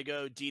 2, I'm going to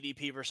go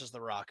DDP versus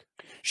The Rock.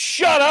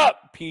 Shut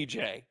up,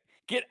 PJ.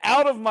 Get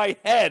out of my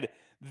head.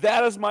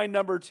 That is my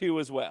number 2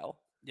 as well.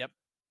 Yep.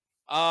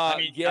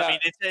 Yeah. I mean,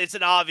 it's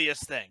an obvious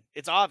thing.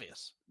 It's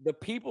obvious. The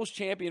People's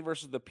Champion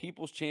versus the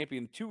People's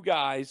Champion, 2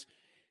 guys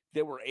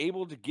that were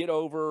able to get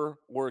over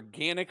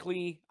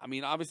organically. I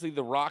mean, obviously,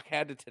 The Rock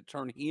had to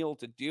turn heel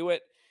to do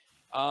it.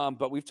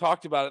 But we've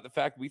talked about it, the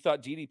fact we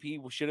thought DDP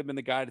should have been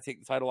the guy to take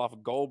the title off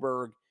of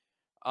Goldberg.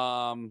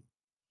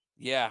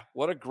 Yeah,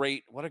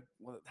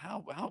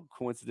 how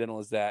coincidental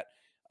is that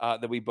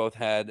that we both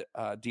had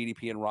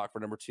DDP and Rock for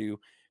number 2.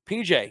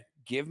 PJ,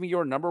 give me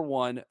your number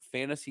 1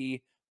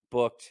 fantasy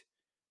booked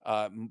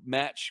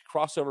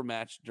crossover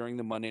match during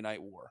the Monday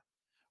Night War.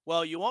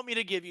 Well, you want me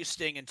to give you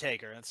Sting and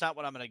Taker. That's not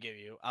what I'm going to give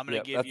you. I'm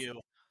going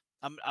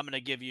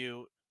to give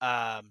you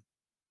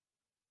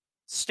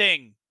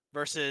Sting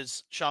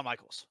versus Shawn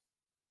Michaels.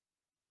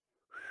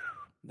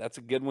 That's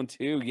a good one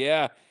too.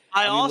 Yeah.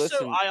 I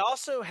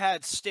also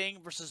had Sting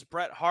versus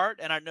Bret Hart,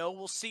 and I know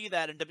we'll see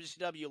that in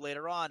WCW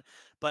later on,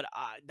 but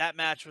that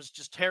match was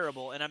just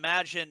terrible. And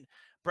imagine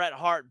Bret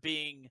Hart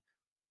being,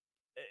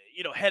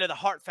 head of the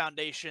Hart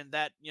Foundation,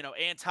 that,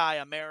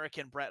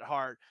 anti-American Bret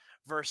Hart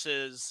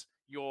versus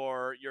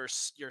your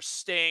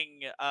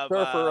Sting of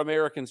Surfer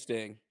American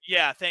Sting.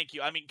 Yeah, thank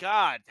you. I mean,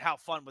 God, how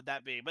fun would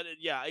that be? But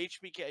yeah,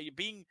 HBK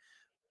being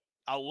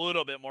a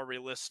little bit more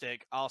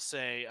realistic, I'll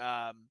say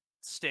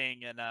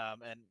Sting and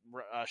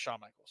Shawn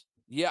Michaels.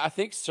 Yeah, I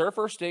think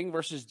Surfer Sting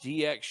versus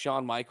DX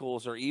Shawn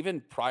Michaels, or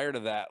even prior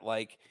to that,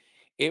 like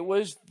it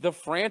was the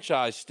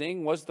franchise.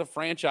 Sting was the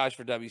franchise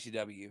for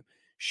WCW.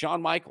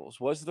 Shawn Michaels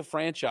was the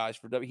franchise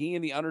for he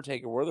and the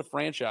Undertaker were the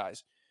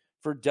franchise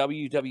for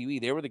WWE.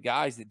 They were the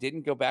guys that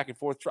didn't go back and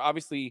forth.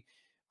 Obviously,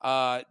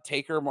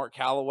 Taker, Mark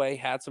Calloway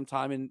had some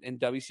time in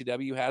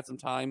WCW, had some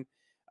time,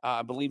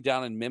 I believe,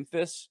 down in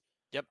Memphis.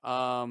 Yep.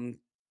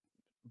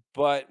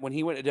 But when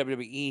he went to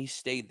WWE, he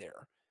stayed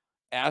there,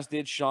 as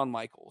did Shawn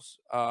Michaels.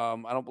 I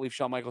don't believe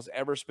Shawn Michaels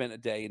ever spent a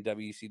day in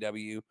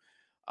WCW.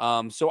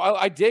 So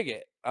I dig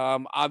it.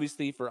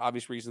 Obviously, for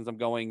obvious reasons, I'm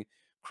going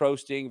Crow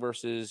Sting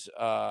versus,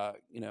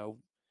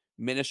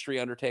 Ministry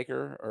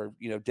Undertaker, or,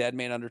 Dead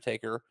Man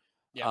Undertaker.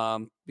 Yeah.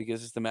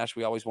 Because it's the match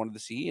we always wanted to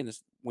see. And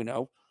it's,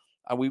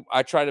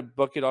 I try to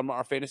book it on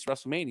our fantasy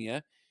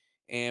WrestleMania.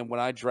 And when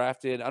I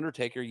drafted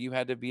Undertaker, you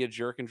had to be a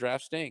jerk and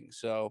draft Sting.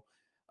 So,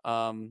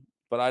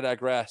 but I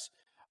digress.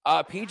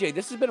 PJ,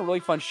 this has been a really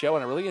fun show,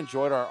 and I really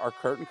enjoyed our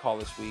curtain call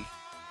this week.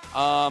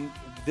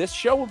 This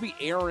show will be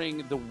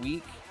airing the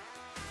week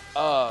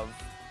of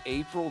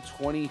April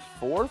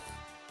 24th.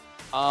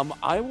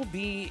 I will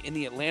be in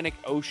the Atlantic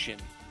Ocean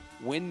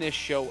when this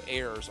show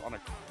airs on a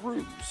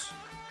cruise.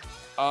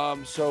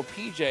 So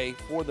PJ,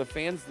 for the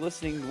fans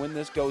listening when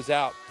this goes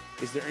out,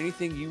 is there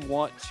anything you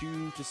want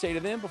to say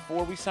to them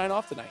before we sign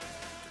off tonight?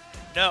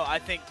 No,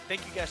 thank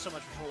you guys so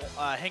much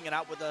for hanging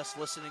out with us,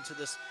 listening to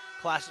this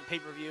classic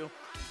pay-per-view.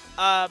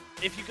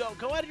 If you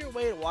go out of your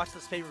way to watch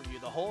this pay-per-view,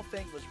 the whole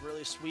thing was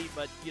really sweet,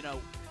 but,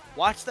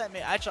 watch that.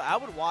 Actually, I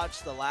would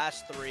watch the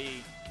last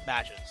 3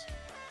 matches.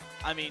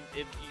 I mean,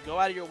 if you go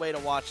out of your way to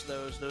watch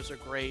those are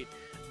great,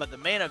 but the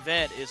main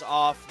event is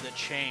off the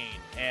chain,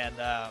 and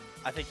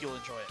I think you'll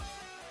enjoy it.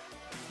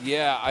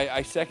 Yeah,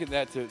 I second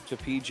that to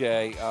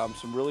PJ.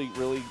 Some really,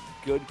 really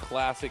good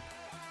classic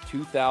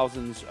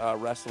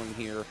 2000s wrestling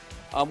here.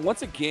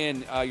 Once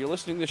again, you're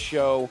listening to the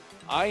show.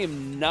 I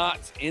am not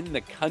in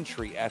the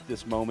country at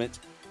this moment,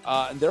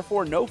 and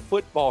therefore no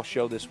football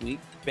show this week.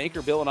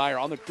 Banker Bill and I are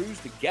on the cruise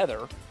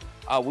together.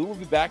 We will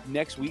be back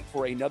next week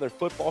for another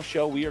football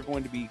show. We are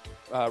going to be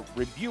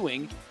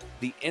reviewing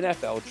the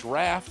NFL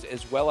draft,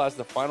 as well as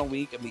the final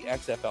week of the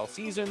XFL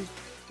season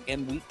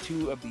and week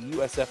 2 of the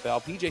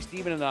USFL. PJ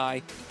Steven and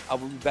I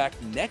will be back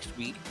next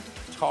week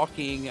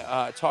talking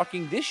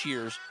this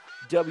year's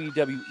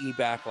WWE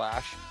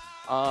Backlash.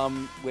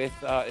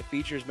 It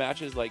features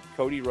matches like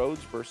Cody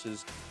Rhodes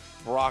versus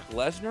Brock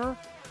Lesnar,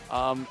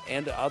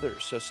 and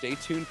others. So stay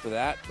tuned for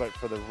that. But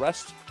for the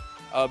rest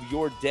of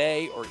your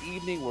day or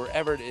evening,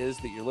 wherever it is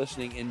that you're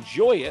listening,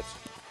 enjoy it.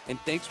 And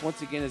thanks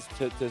once again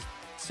to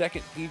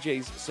second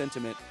PJ's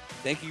sentiment.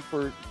 Thank you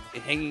for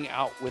hanging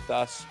out with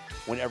us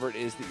whenever it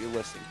is that you're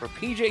listening. For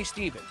PJ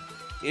Steven,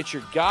 it's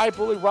your guy,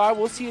 Bully Rod.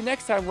 We'll see you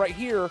next time right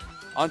here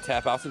on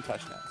Tap Outs and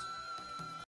Touchdowns.